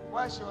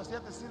 While she was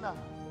yet a sinner,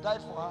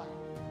 died for her.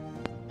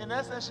 In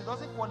essence, she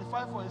doesn't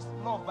qualify for his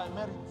love by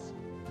merit.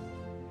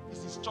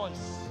 It's his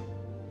choice.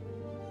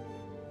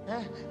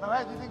 My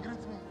wife didn't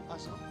greet me. And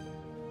so?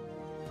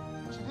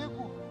 She didn't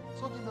cook.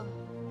 So give them.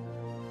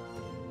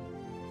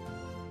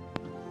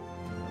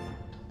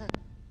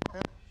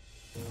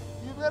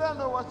 You better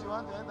know what you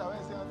want to enter when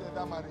you say you want to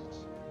enter marriage.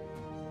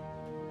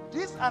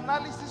 This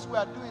analysis we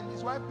are doing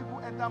is why people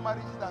enter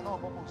marriages that are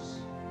not on purpose.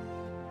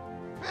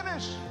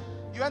 Finish.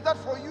 You entered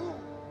for you.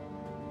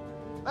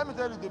 Let me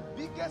tell you, the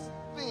biggest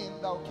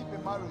thing that will keep a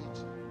marriage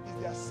is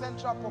their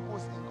central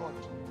purpose in God.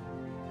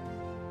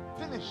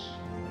 Finish.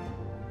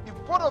 If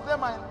both of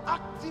them are in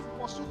active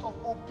pursuit of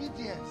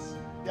obedience,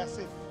 they are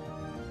safe.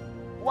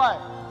 Why?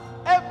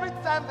 Every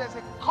time there's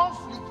a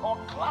conflict or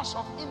clash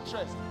of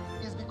interest,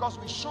 is because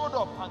we showed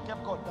up and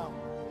kept God down.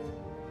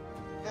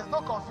 There's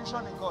no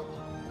confusion in God.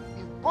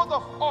 If both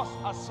of us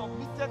are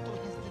submitted to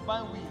his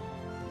divine will,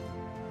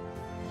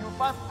 you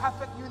find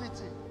perfect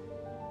unity.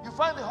 You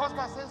find the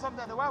husband saying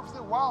something and the wife will say,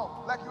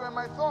 wow, like you were in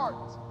my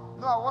thoughts.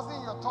 No, I wasn't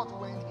in your thoughts, we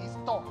were in his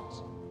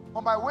thoughts.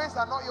 For my ways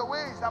are not your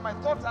ways, and my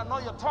thoughts are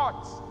not your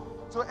thoughts.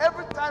 So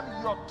every time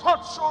your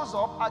thought shows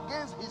up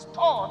against his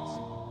thoughts,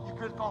 you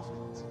create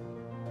conflict.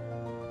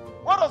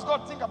 What does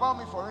God think about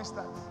me, for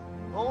instance?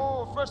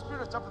 Oh, 1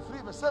 Peter chapter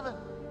 3, verse 7.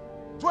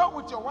 Dwell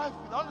with your wife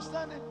with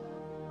understanding.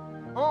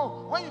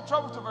 Oh, when you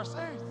travel to verse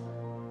 8,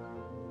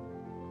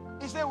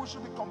 he said we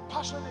should be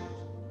compassionate.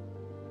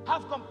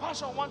 Have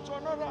compassion one to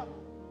another.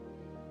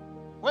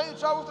 When you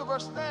travel to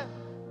verse 10,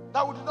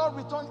 that we do not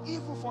return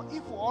evil for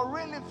evil or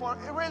railing for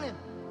railing,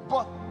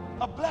 but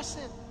a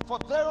blessing, for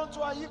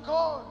thereunto are ye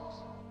called.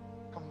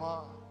 Come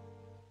on.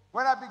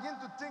 When I begin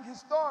to think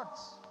his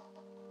thoughts,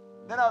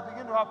 then I'll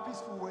begin to have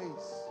peaceful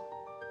ways.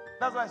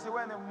 That's why I say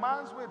when a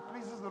man's way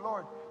pleases the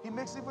Lord, he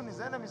makes even his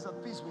enemies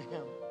at peace with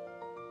him.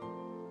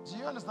 Do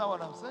you understand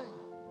what I'm saying?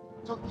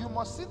 So you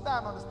must sit down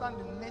and understand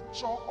the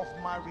nature of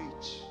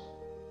marriage.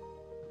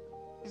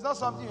 It's not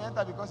something you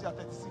enter because you are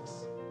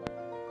 36.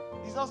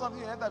 It's not something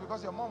you enter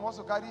because your mom wants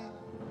to carry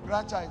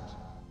grandchild.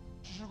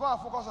 She should go and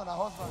focus on her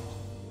husband.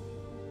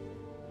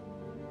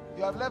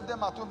 You have left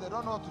them at home, they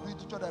don't know what to do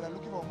with each other, they're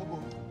looking for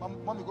Mugo.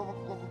 Mommy, go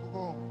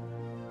home.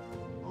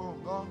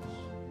 Go,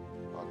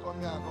 don't come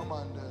here and come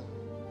and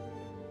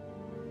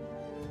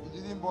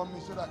you didn't born me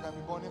so that I can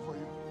be born for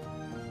you.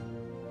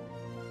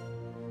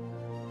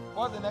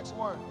 What's the next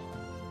word?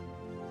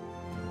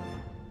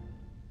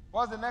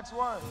 What's the next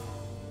word?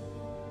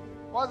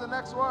 What's the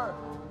next word?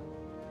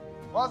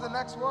 What's the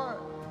next word?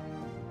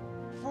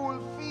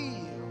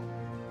 Fulfill.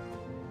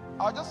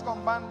 I'll just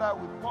combine that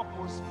with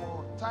purpose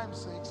for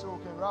time's sake so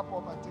we can wrap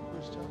up and take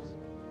questions.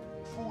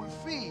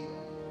 Fulfill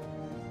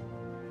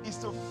is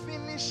to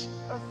finish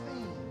a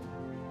thing.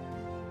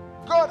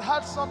 God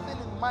had something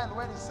in mind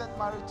when he set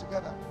marriage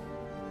together.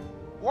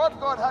 What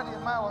God had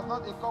in mind was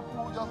not a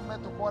couple who just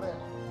met to quarrel,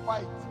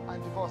 fight,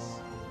 and divorce.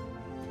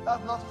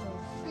 That's not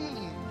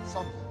fulfilling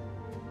something.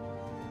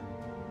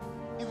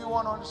 If you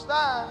want to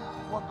understand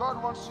what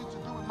God wants you to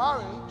do with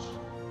marriage,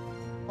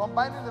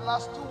 combining the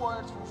last two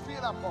words,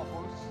 fulfill and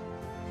purpose,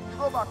 you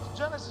go back to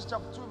Genesis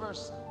chapter 2,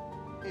 verse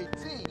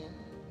 18,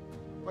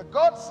 where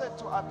God said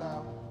to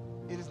Adam,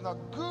 it is not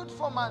good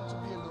for man to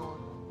be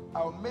alone.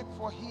 I will make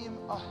for him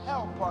a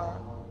helper,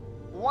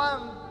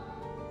 one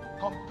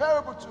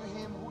comparable to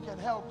him who can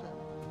help him.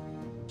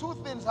 Two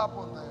things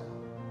happen there.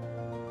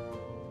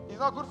 It's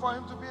not good for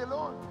him to be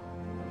alone.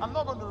 I'm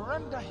not going to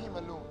render him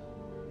alone.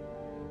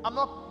 I'm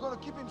not going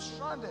to keep him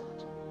stranded.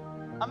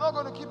 I'm not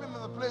going to keep him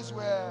in a place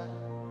where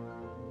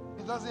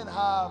he doesn't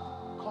have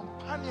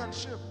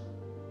companionship.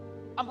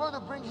 I'm going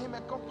to bring him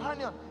a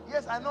companion.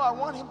 Yes, I know I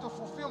want him to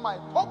fulfill my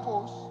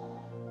purpose,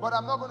 but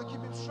I'm not going to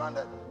keep him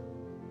stranded.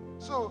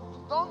 So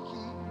the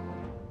donkey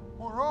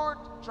who rode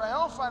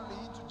triumphantly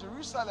to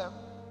Jerusalem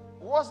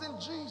wasn't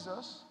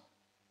Jesus,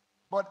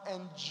 but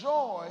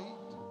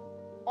enjoyed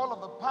all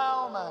of the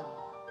palm and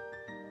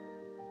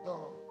the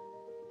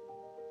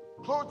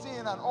clothing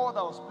and all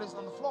that was placed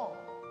on the floor.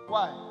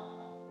 Why?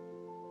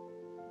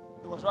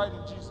 It was riding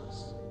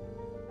Jesus.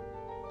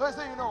 So I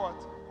say, you know what?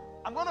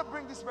 I'm going to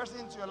bring this person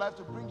into your life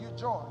to bring you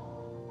joy.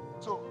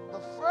 So the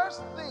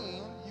first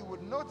thing you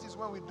would notice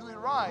when we do it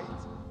right,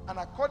 and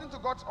according to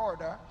God's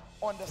order,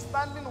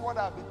 understanding what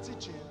I've been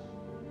teaching,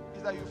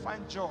 is that you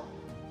find joy.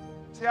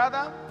 See,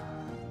 Adam,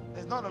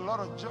 there's not a lot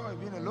of joy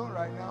being alone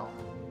right now.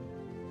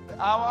 The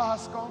hour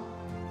has come.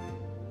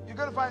 You're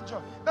going to find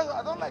joy. That's why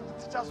I don't like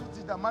the teachers who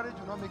teach that marriage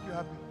will not make you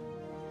happy.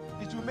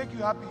 It will make you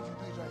happy if you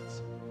do it right.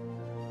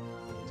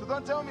 So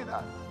don't tell me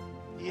that.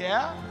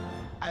 Yeah,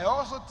 I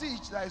also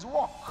teach that it's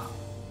work.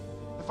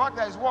 The fact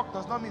that it's work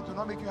does not mean to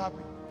not make you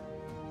happy.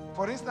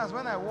 For instance,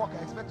 when I work,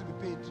 I expect to be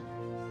paid.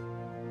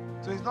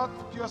 So it's not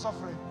pure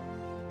suffering.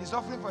 It's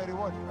suffering for a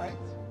reward, right?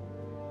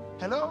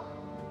 Hello?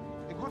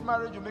 A good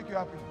marriage will make you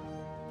happy.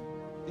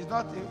 It's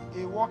not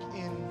a walk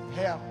in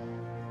hell.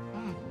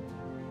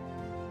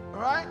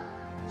 Alright?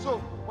 So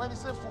when you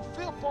say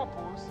fulfill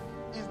purpose,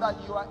 is that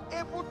you are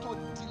able to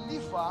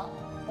deliver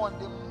on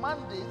the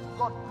mandate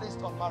God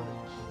placed on marriage.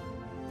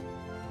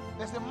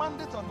 There's a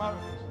mandate on marriage.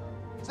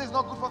 It says it's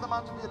not good for the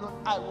man to be alone.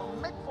 I will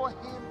make for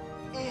him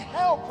a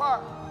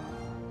helper.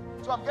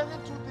 So I'm getting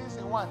two things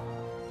in one.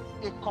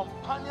 A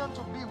companion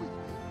to be with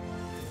me,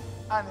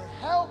 and a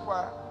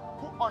helper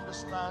who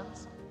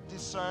understands,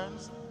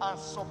 discerns, and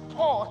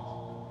supports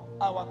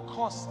our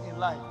course in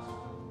life.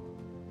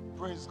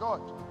 Praise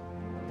God.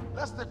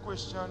 Let's take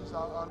questions.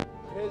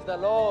 Praise the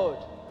Lord.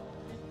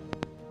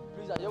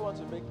 Please, I just want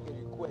to make a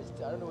request.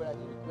 I don't know whether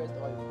it's a request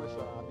or a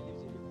question. I believe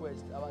it's a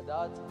request about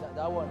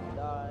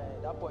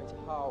that point.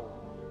 How?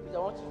 Please, I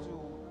want you to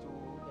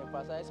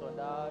emphasize on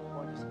that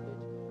point you said.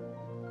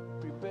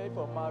 Prepare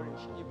for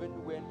marriage, even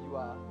when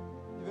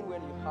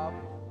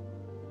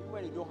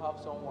you don't have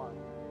someone.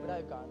 But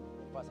I can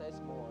emphasize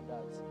more on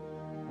that.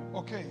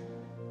 Okay.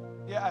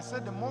 Yeah, I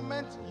said the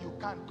moment you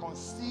can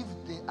conceive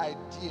the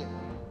idea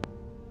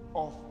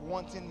of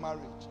wanting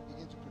marriage,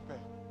 begin to prepare.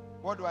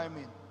 What do I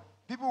mean?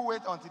 People wait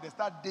until they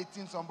start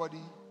dating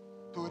somebody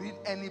to read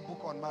any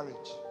book on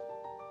marriage.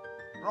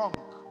 Wrong.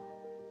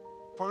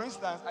 For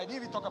instance, I didn't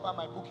even talk about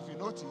my book. If you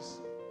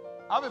notice,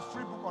 I have a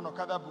free book on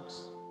Okada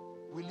Books.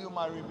 Will you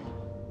marry me?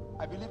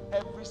 I believe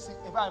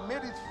if I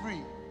made it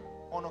free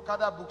on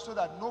Okada Books so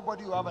that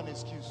nobody will have an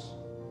excuse.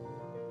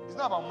 It's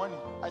not about money.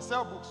 I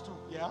sell books too,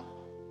 yeah?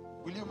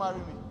 Will you marry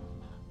me?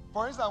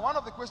 For instance, one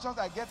of the questions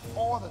I get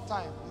all the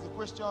time is the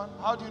question,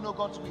 how do you know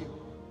God's will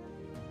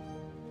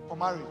for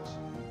marriage?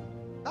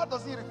 That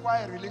doesn't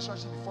require a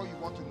relationship before you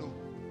want to know.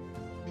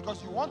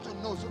 Because you want to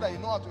know so that you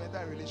know how to enter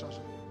a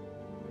relationship.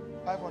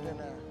 500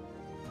 naira.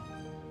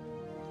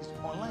 It's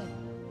online.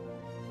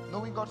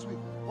 Knowing God's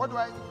will. What do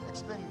I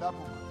explain in that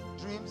book?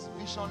 Dreams,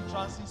 vision,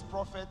 trances,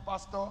 prophet,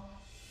 pastor,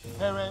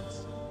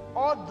 parents,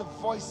 all the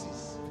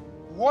voices.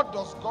 What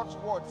does God's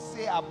word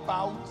say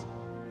about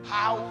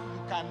how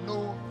you can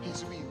know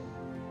his will?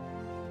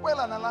 Well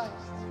analyzed.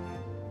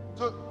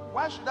 So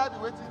why should I be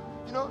waiting?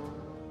 You know,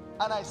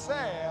 and I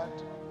said,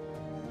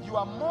 you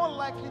are more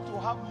likely to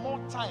have more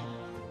time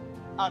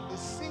at the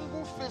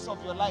single phase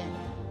of your life.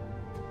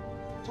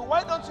 So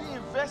why don't you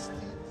invest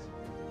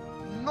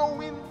it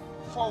knowing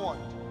forward?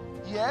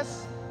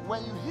 Yes,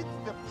 when you hit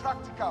the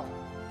practical,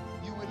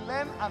 you will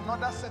learn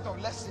another set of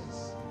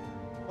lessons.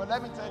 But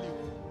let me tell you,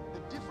 the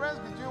difference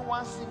between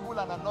one single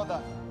and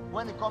another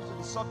when it comes to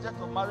the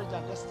subject of marriage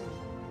and destiny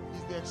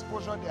is the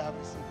exposure they have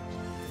received.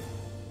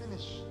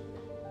 Finish.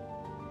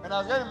 When I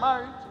was getting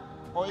married,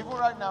 or even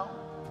right now,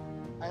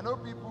 I know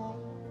people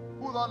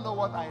who don't know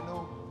what I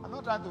know, I'm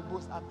not trying to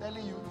boast. I'm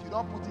telling you, if you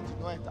don't put it, you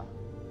don't enter.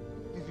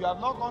 If you have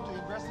not gone to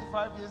university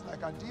 5 years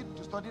like I did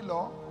to study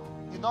law,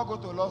 you not go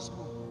to law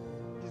school.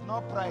 It's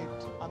not pride.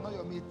 I'm not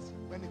your mate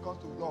when it comes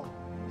to law.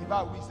 In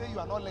fact, we say you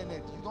are not learned.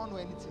 You don't know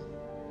anything.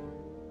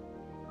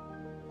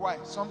 Why?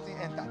 Something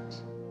entered.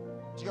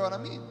 Do you know what I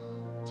mean?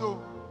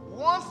 So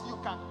once you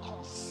can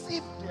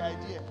conceive the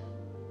idea,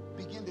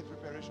 begin the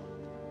preparation.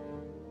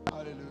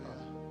 Hallelujah.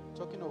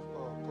 Talking of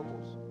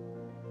purpose,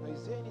 now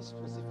is there any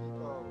specific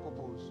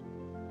purpose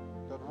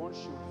that one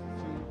should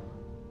fulfill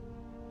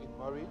in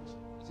marriage?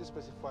 Is it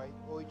specified,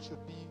 or it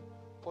should be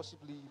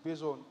possibly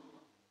based on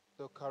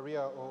the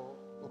career or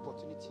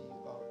opportunity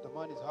the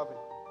man is having?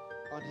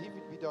 And if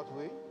it be that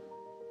way,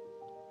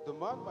 the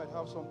man might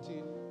have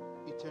something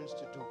he tends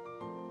to do,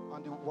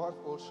 and the wife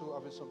also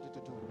having something to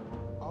do.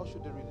 How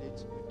should they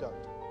relate with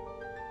that?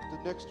 The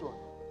next one.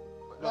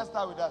 Let's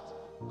start with that.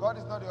 God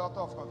is not the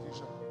author of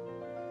confusion.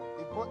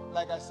 If both,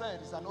 like I said,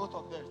 it's an oath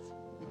of death.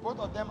 If both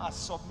of them are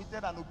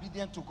submitted and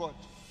obedient to God,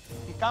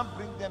 He can't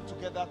bring them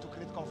together to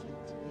create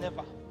conflict.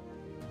 Never.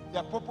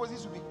 Their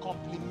purposes will be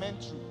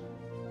complementary.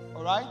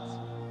 All right?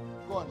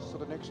 Go on. So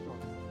the next one.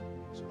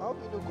 So how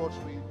do you know God's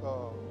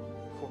will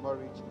for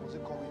marriage? Was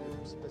it come with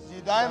a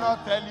specific? Did I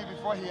not tell you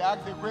before he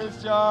asked the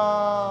question?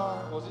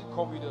 Was it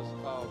come with a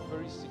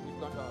very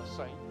significant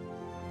sign?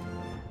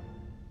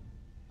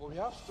 But we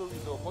have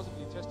stories or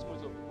possibly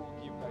testimonies of people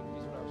who give like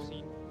this one I've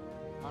seen,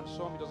 and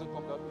some it doesn't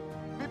come that way.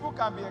 People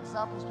can be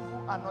examples.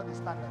 People are not the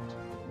standard.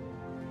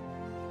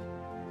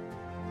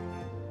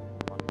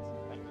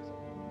 Thank you, sir.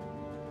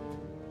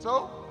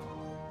 So,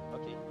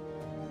 Okay,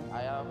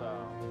 I have a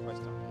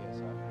question here,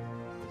 sir.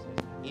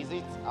 It says, is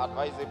it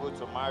advisable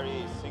to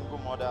marry a single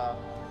mother,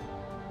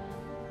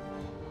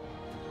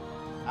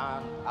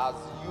 and as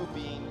you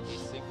being a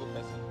single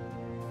person?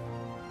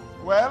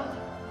 well,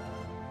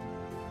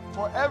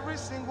 for every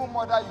single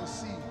mother you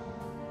see,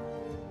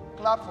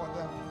 clap for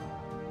them.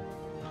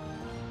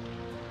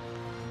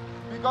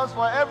 Because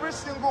for every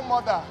single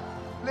mother,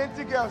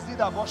 plenty girls did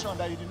abortion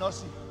that you did not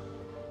see.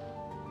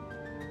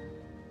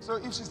 So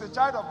if she's a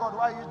child of God,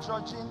 why are you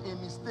judging a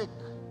mistake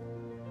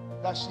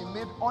that she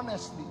made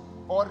honestly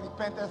or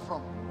repented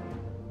from?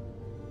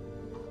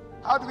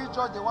 How do we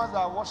judge the ones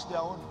that wash their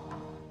own?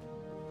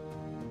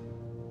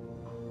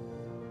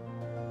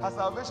 Her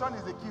salvation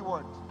is the key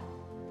word.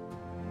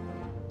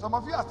 Some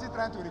of you are still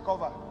trying to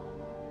recover.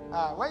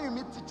 When you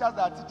meet teachers that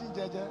are teaching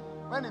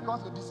JJ, when it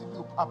comes to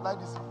discipline, apply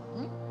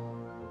discipline.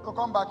 So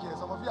come back here.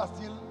 Some of you are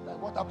still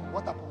like, what happened?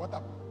 What happened? What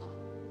happened?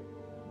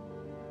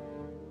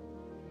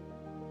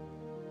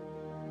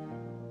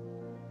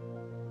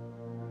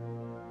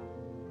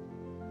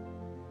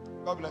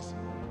 God bless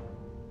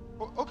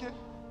you. Okay.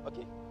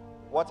 Okay,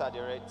 what are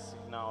the red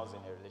signals in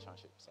a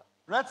relationship, sir?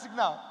 Red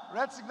signal.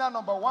 Red signal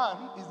number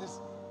one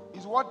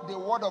is what the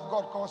word of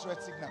God calls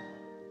red signal.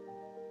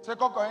 2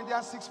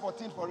 Corinthians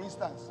 6:14, for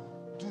instance.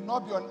 Do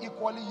not be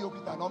unequally yoked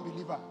with an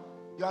unbeliever.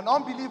 You're an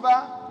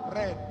unbeliever,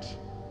 red.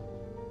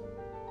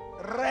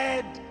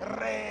 Red,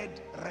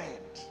 red,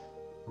 red.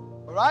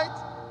 All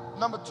right?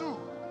 Number two,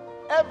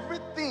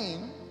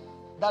 everything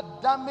that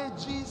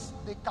damages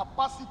the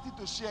capacity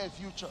to share a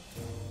future.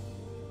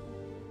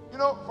 You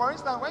know, for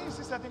instance, when you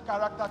see certain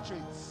character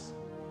traits,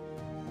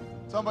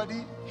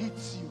 somebody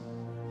hits you,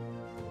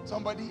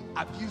 somebody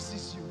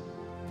abuses you.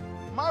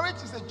 Marriage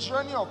is a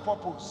journey of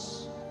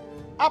purpose,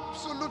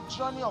 absolute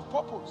journey of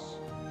purpose.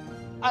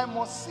 I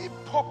must see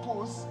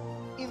purpose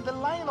in the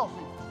line of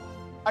it.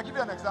 I'll give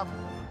you an example.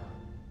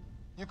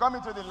 You come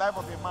into the life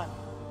of a man,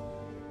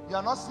 you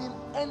are not seeing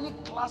any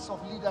class of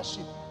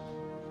leadership,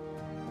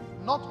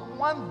 not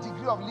one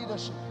degree of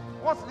leadership.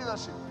 What's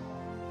leadership?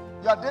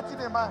 You are dating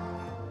a man,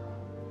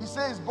 he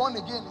says he's born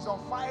again, he's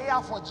on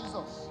fire for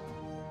Jesus.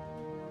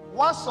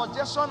 One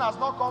suggestion has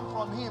not come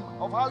from him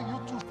of how you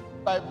to read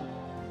the Bible,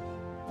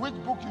 which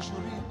book you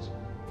should read,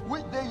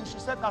 which day you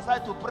should set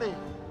aside to pray.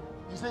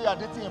 You say you are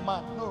dating a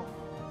man. No,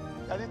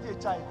 you are dating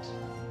a child.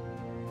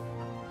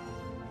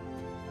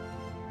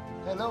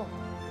 Hello?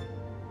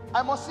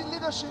 I must see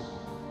leadership,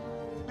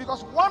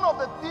 because one of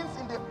the things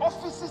in the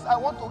offices I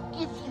want to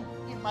give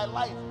you in my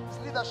life is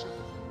leadership.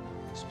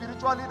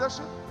 Spiritual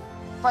leadership,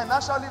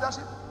 financial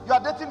leadership. You are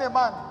dating a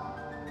man,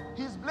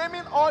 he's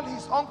blaming all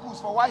his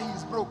uncles for why he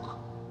is broke.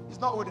 He's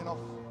not old enough.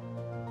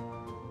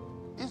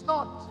 He's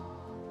not.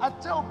 I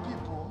tell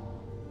people,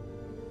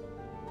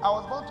 I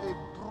was born to a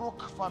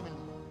broke family,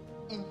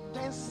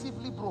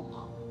 intensively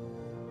broke.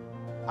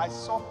 I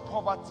saw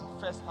poverty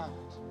firsthand.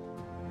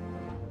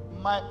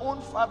 My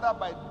own father,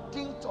 by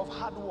dint of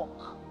hard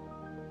work,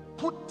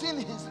 putting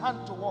his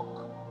hand to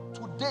work,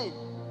 today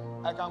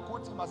I can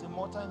quote him as a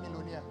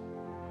multi-millionaire,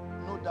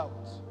 no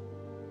doubt.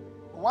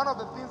 One of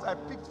the things I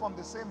picked from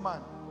the same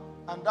man,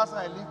 and that's how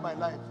I live my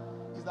life,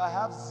 is that I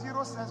have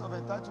zero sense of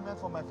entitlement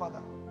for my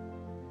father.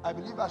 I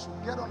believe I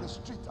should get on the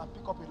street and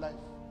pick up a life.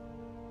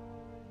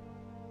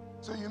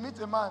 So you meet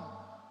a man.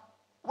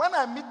 When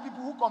I meet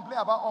people who complain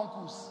about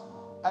uncles,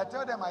 I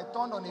tell them I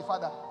turned on a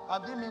father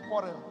and didn't mean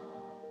quarrel.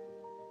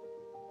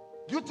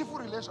 Beautiful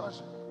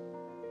relationship.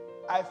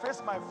 I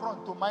face my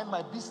front to mind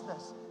my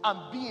business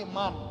and be a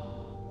man.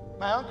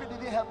 My uncle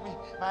didn't help me.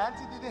 My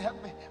auntie didn't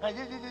help me. My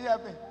dad didn't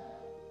help me.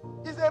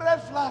 It's a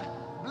red flag.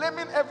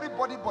 Blaming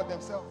everybody but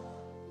themselves.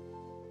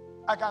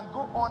 I can go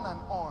on and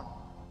on.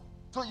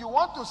 So you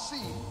want to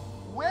see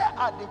where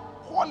are the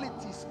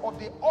qualities of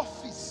the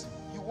office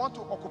you want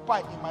to occupy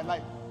in my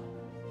life.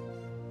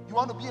 You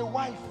want to be a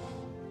wife.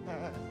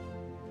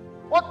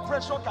 What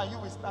pressure can you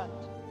withstand?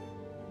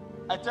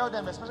 I tell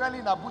them, especially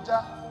in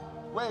Abuja,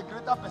 where a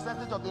greater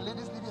percentage of the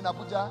ladies living in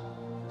Abuja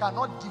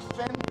cannot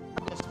defend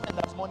what they spend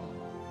as money.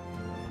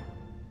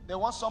 They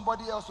want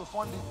somebody else to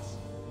fund it.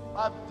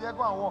 They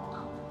go and work.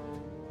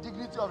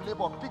 Dignity of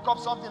labor. Pick up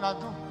something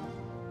and do.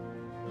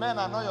 Men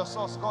are not your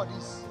source. God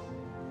is.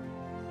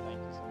 Thank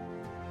you, sir.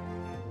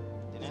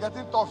 It's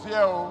getting tough here.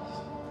 Oh.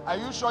 Are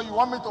you sure you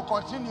want me to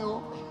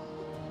continue?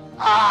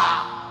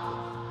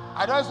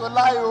 I don't want to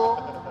lie. Oh.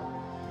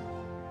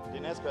 The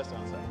next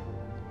question, sir.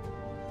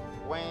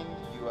 When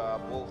you are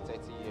above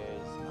 30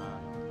 years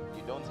and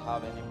you don't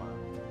have any man,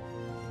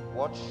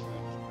 what should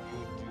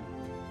you do?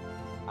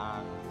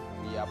 And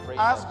we are praying.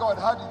 Ask God,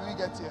 how did we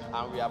get here?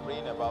 And we are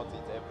praying about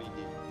it every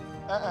day.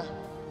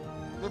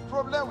 The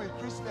problem with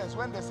Christians,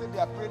 when they say they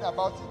are praying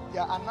about it, they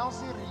are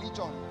announcing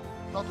religion,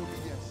 not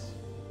obedience.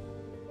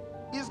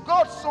 Is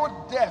God so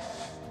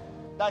deaf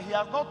that he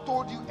has not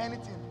told you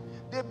anything?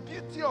 The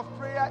beauty of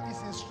prayer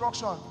is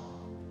instruction.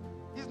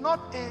 It's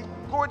not a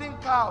golden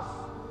calf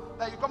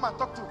that you come and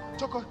talk to.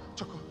 Choco,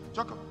 choco,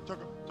 choco,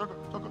 choco, choco,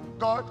 choco.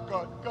 God,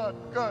 God, God,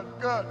 God,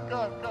 God,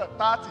 God,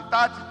 God.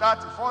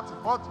 30, 40,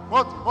 40,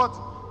 40, 40.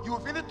 You will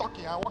finish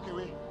talking and walk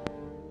away.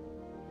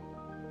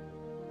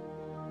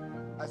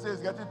 I say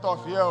it's getting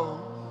tough here. Oh.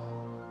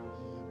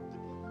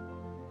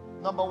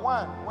 Number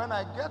one, when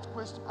I get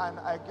questions, and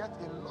I get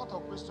a lot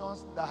of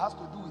questions that has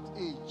to do with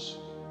age.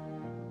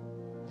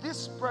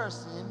 This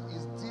person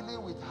is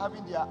dealing with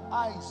having their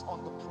eyes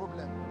on the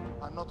problem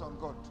and not on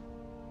God.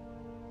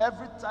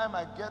 Every time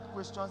I get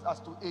questions as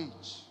to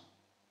age,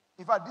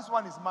 in fact, this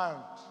one is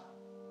married.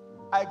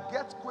 I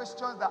get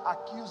questions that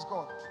accuse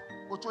God.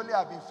 Ocholi,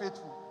 I've been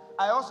faithful.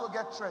 I also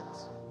get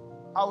threats.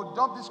 I will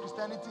dump this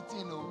Christianity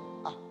thing.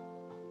 Oh.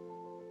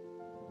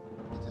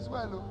 It is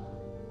well. Oh.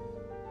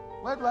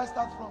 Where do I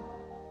start from?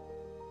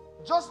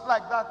 Just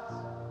like that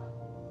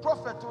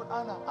prophet told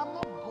Anna, I'm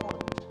not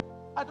God.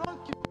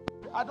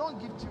 I don't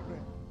give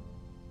children.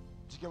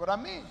 Do you get what I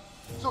mean?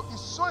 So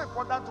it's so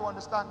important to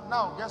understand.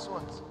 Now, guess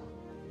what?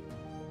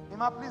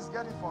 Emma, please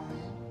get it for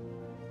me.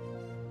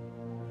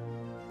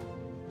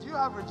 Do you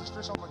have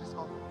registration for this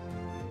conference?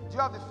 Do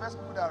you have the first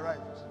people that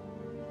arrived?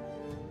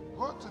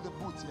 Go to the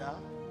booth, yeah?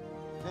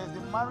 There's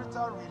the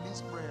marital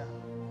release prayer,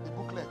 the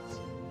booklet.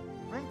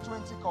 Bring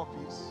 20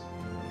 copies.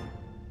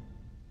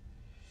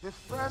 The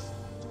first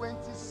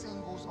 20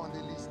 singles on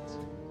the list.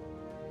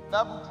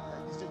 That book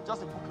is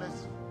just a booklet,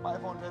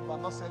 500, but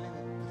I'm not selling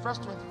it. The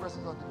first 20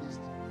 persons on the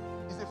list.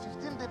 It's a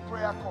 15-day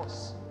prayer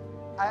course.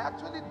 I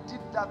actually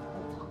did that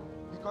book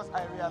because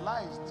I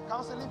realized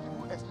counseling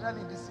people,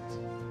 especially in this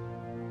city,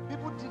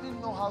 people didn't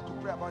know how to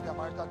pray about their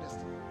marital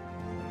destiny.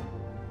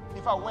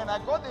 In fact, when I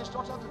got the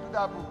instruction to do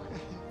that book,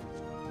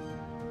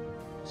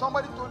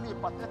 somebody told me a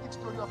pathetic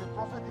story of a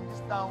prophet in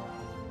this town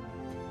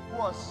who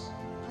was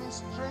doing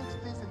strange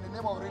things in the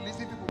name of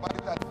releasing people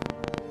maritally.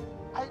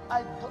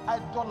 I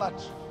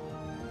dollared.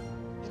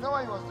 You know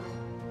what he was doing?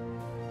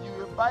 You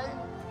will buy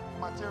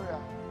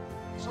material,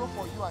 so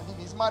for you and him,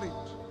 he's married.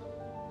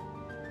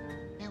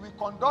 He will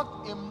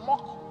conduct a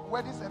mock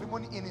wedding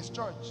ceremony in his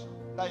church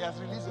that he has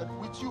released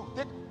with you.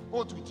 Take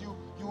oath with you.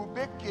 You will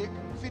bake cake,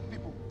 feed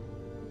people.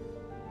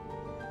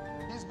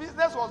 His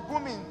business was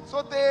booming,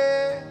 so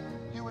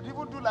he would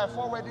even do like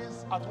 4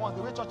 weddings at once,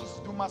 the way churches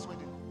do mass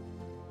wedding.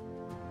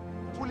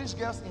 Foolish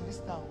girls in this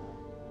town,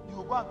 you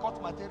will go and cut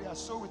material,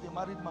 sew with a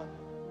married man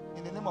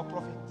in the name of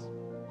prophet.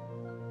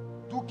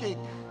 Do cake.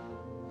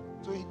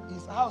 So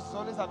his house is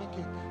always having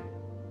cake.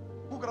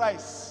 Cook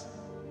rice.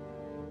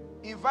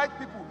 Invite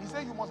people. He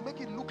said you must make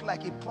it look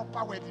like a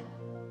proper wedding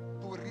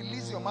to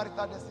release your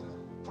marital destiny.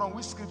 From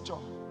which scripture?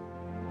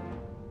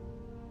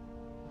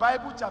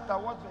 Bible chapter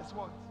what, verse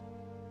what?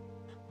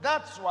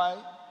 That's why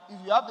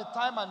if you have the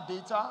time and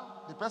data,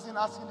 the person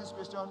asking this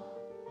question,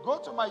 go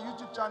to my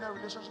YouTube channel,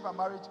 Relationship and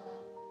Marriage.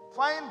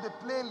 Find the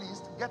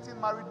playlist, Getting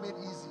Married Made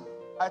Easy.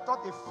 I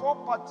taught a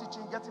 4-part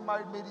teaching, Getting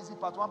Married Made Easy,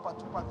 part 1, part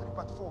 2, part 3,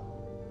 part 4.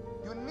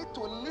 You need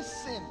to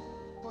listen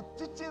to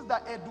teachings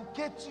that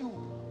educate you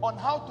on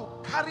how to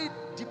carry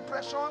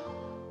depression,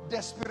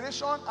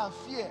 desperation, and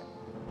fear.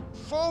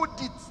 Fold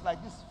it like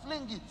this,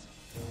 fling it,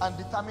 and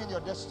determine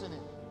your destiny.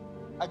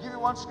 I give you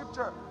one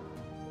scripture.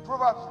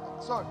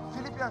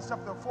 Philippians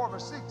chapter 4,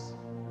 verse 6.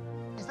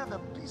 He said, the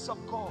peace of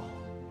God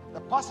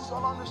that passes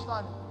all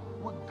understanding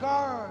will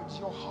guard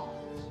your heart.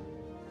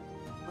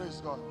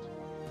 Praise God.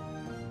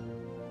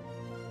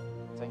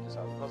 Thank you,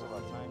 sir. Because of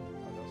our time,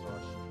 I'll just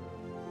rush through.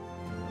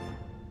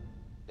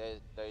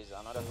 There is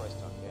another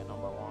question here.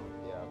 Number 1,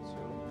 there are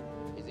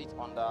 2. Is it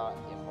under a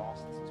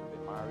must to be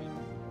married?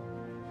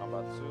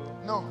 Number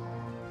 2. No.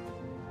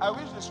 I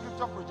wish the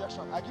scripture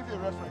projection. I give you a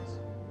reference.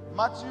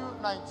 Matthew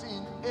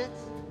 19, 8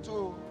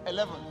 to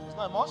 11. It's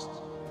not a must.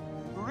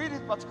 You read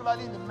it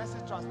particularly in the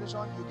Message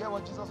translation, you get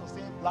what Jesus was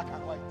saying, black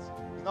and white.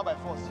 It's not by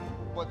force.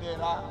 But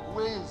there are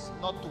ways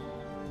not to.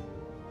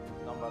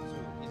 Number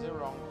 2, is it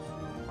wrong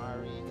to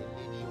marry a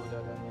lady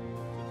older than you,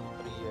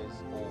 2 to 3 years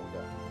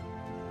older?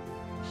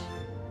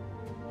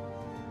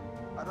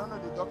 I don't know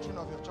the doctrine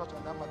of your church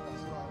on that matter,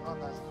 so I'm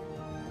not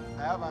answering.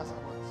 I have answered,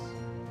 but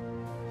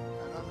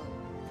I don't know.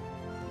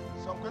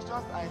 Some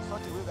questions are in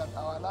such a way that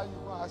I'll allow you to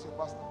go and ask your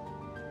pastor.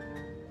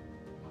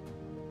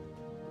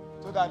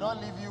 So that I don't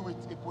leave you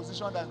with a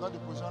position that is not the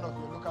position of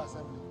your local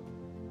assembly.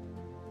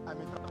 I'm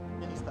a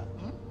minister.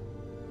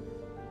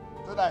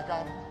 So that I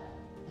can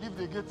leave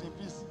the gate in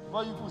peace.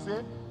 Before you could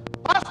say,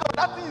 Pastor,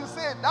 that thing you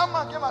said, that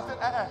man came and said,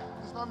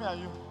 it's not me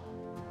and you. Go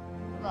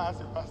and ask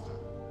your pastor.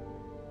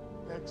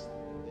 Next.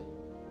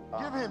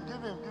 Give him.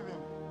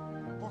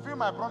 Fulfill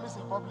my promise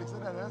in public so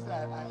that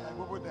I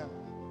go with them.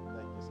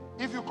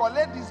 If you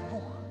collect this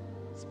book,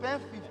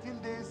 spend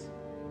 15 days.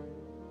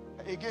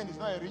 Again, it's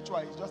not a ritual,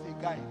 it's just a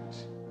guide.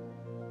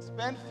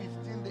 Spend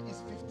 15 days.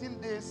 It's 15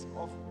 days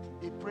of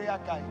a prayer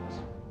guide.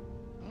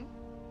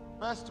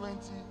 Verse 20,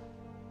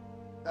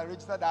 that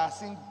registered that are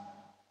single.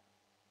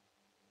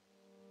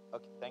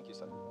 Okay, thank you,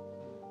 sir.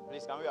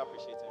 Please, can we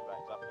appreciate him by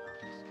clapping our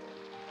hands?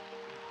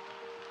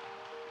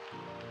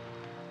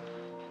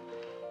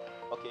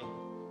 Okay.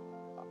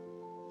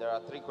 There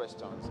are 3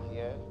 questions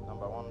here.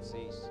 Number 1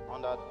 says,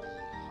 under the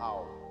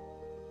how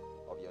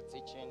of your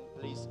teaching,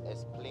 please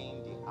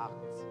explain the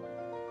act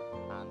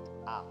and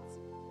art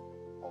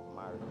of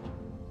marriage.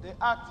 The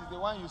act is the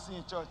one you see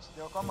in church.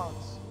 They'll come out,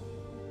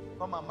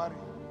 come and marry.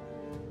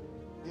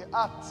 The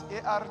art,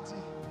 A-R-T,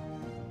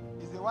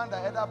 is the one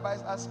that either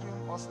buys ice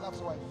cream or slaps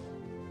wife.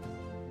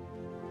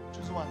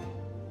 Choose one.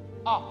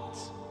 Art.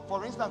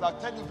 For instance, I'll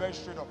tell you very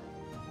straight up.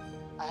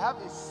 I have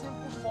a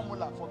simple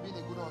formula for being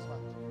a good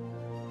husband.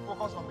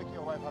 Focus on making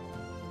your wife happy.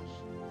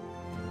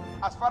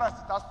 As far as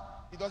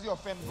it doesn't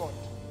offend God.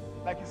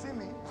 Like you see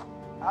me,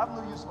 I have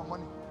no use for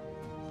money.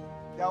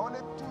 There are only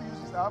 2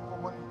 uses I have for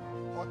money.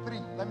 Or 3.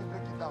 Let me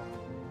break it down.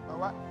 My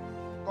wife,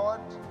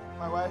 God,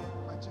 my wife,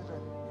 my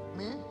children.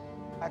 Me,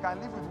 I can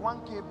live with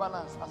 1K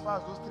balance as far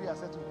as those 3 are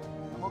settled.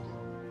 I'm okay.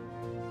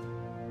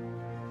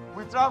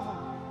 We travel.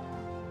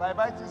 I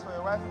buy things for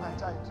your wife and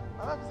child.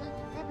 My wife says,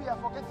 baby, you are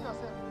forgetting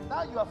yourself.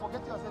 Now you are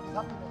forgetting yourself is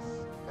happiness.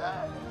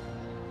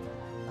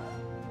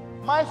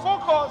 My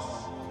focus,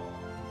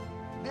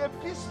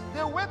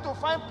 the way to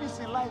find peace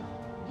in life,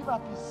 give her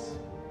peace.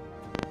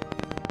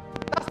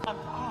 That's an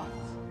art.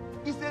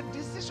 It's a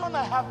decision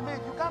I have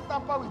made. You can't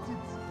tamper with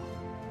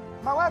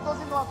it. My wife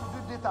doesn't know how to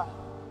do data.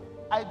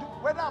 I do.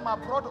 Whether I'm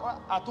abroad or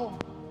at home,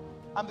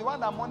 I'm the one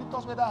that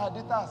monitors whether her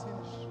data has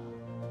finished.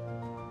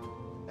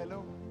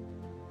 Hello?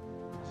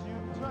 Do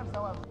you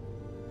understand what I'm saying?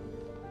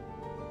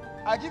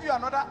 I give you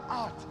another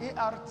art,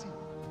 A-R-T.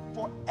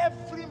 For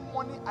every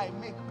money I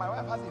make, my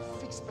wife has a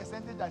fixed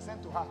percentage I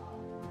send to her.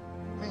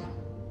 Me.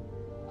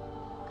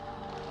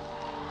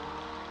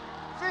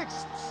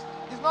 Fixed.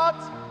 It's not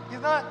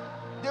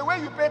the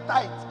way you pay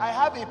tithe. I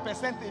have a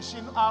percentage.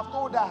 I've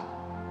told her.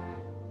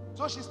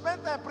 So she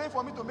spent time praying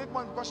for me to make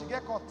money because she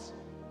get caught.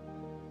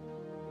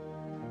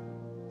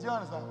 Do you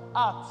understand?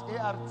 Art,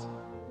 A-R-T.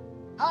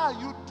 How are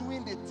you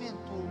doing the thing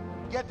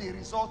to get the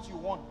result you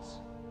want?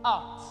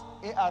 Art,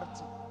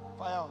 A-R-T.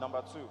 Fire.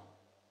 Number 2,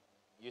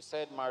 you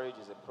said marriage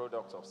is a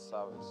product of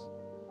service.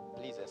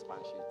 Please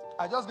expatiate.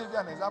 I just gave you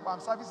an example. I'm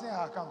servicing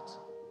her account.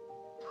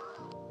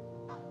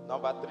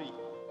 Number 3,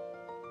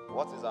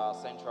 what is our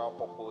central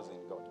purpose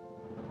in God?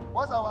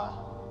 What's our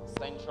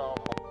Central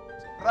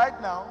purpose.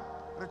 right now?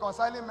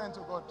 Reconciling men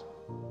to God.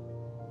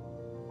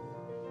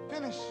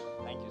 Finish.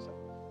 Thank you, sir.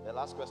 The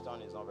last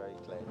question is not very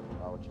clear.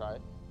 I will try.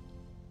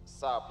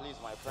 Sir, please,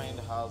 my friend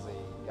has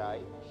a guy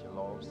she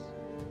loves.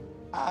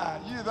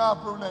 You don't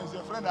have problems.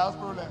 Your friend has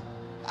problems.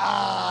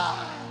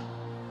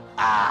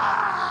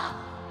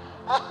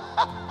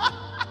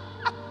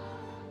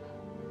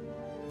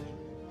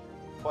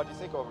 For the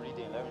sake of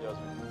reading, let me just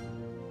read.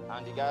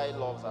 And the guy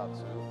loves her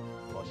too,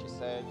 but she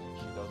said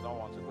she does not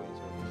want to go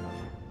into a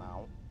relationship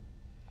now.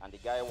 And the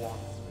guy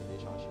wants a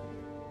relationship.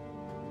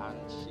 And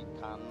she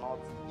cannot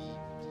leave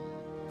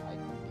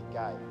the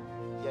guy.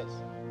 Yes.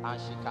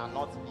 And she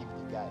cannot leave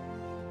the guy.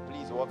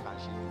 Please, what can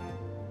she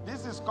do?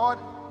 This is called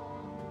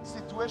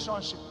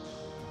situationship.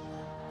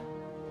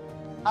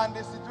 And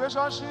the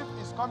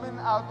situationship is coming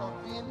out of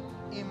being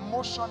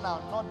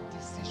emotional, not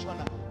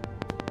decisional.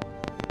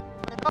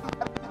 We don't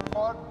marry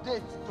or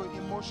date to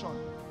emotion.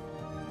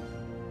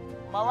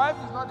 My wife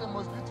is not the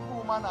most beautiful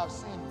woman I've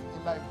seen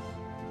in life.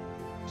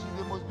 She's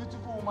the most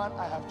beautiful woman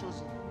I have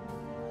chosen.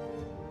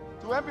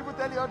 So when people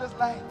tell you all this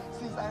lie,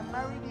 since I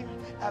married you,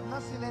 I have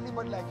not seen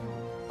anybody like you.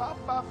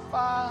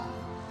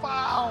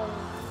 Foul.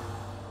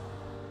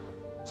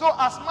 So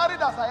as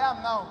married as I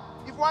am now,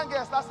 if one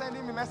girl starts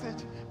sending me a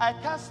message, I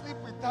can't sleep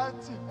without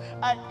you,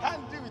 I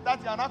can't deal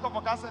without you, and I come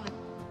for counseling.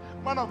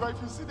 Man of God,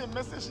 if you see the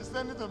message she's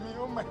sending to me,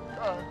 oh my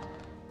God.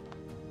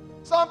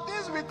 Some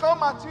things will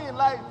come at you in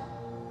life.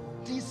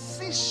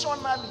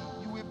 Decisionally,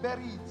 you you will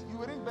bury it. You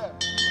will ring bell.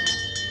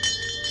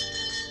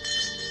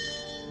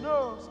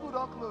 No, school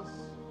don't close.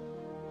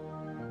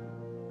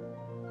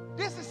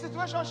 This is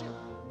situationship.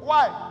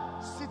 Why?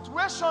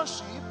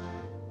 Situationship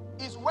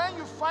is when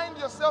you find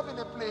yourself in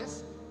a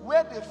place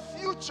where the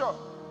future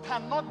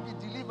cannot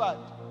be delivered,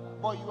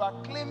 but you are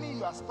claiming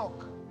you are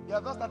stuck. You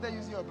have not started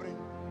using your brain.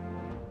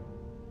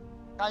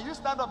 Can you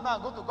stand up now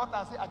and go to gutter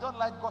and say, I don't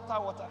like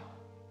gutter water?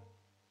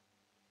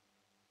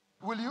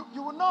 Will you?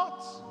 You will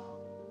not.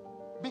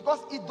 Because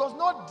it does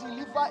not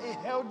deliver a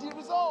healthy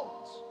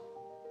result.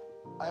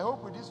 I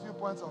hope with these few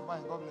points of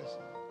mine, God bless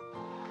you.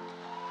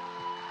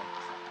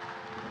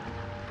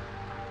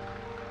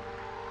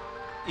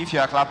 If you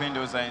are clapping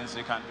those hands,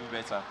 you can do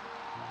better.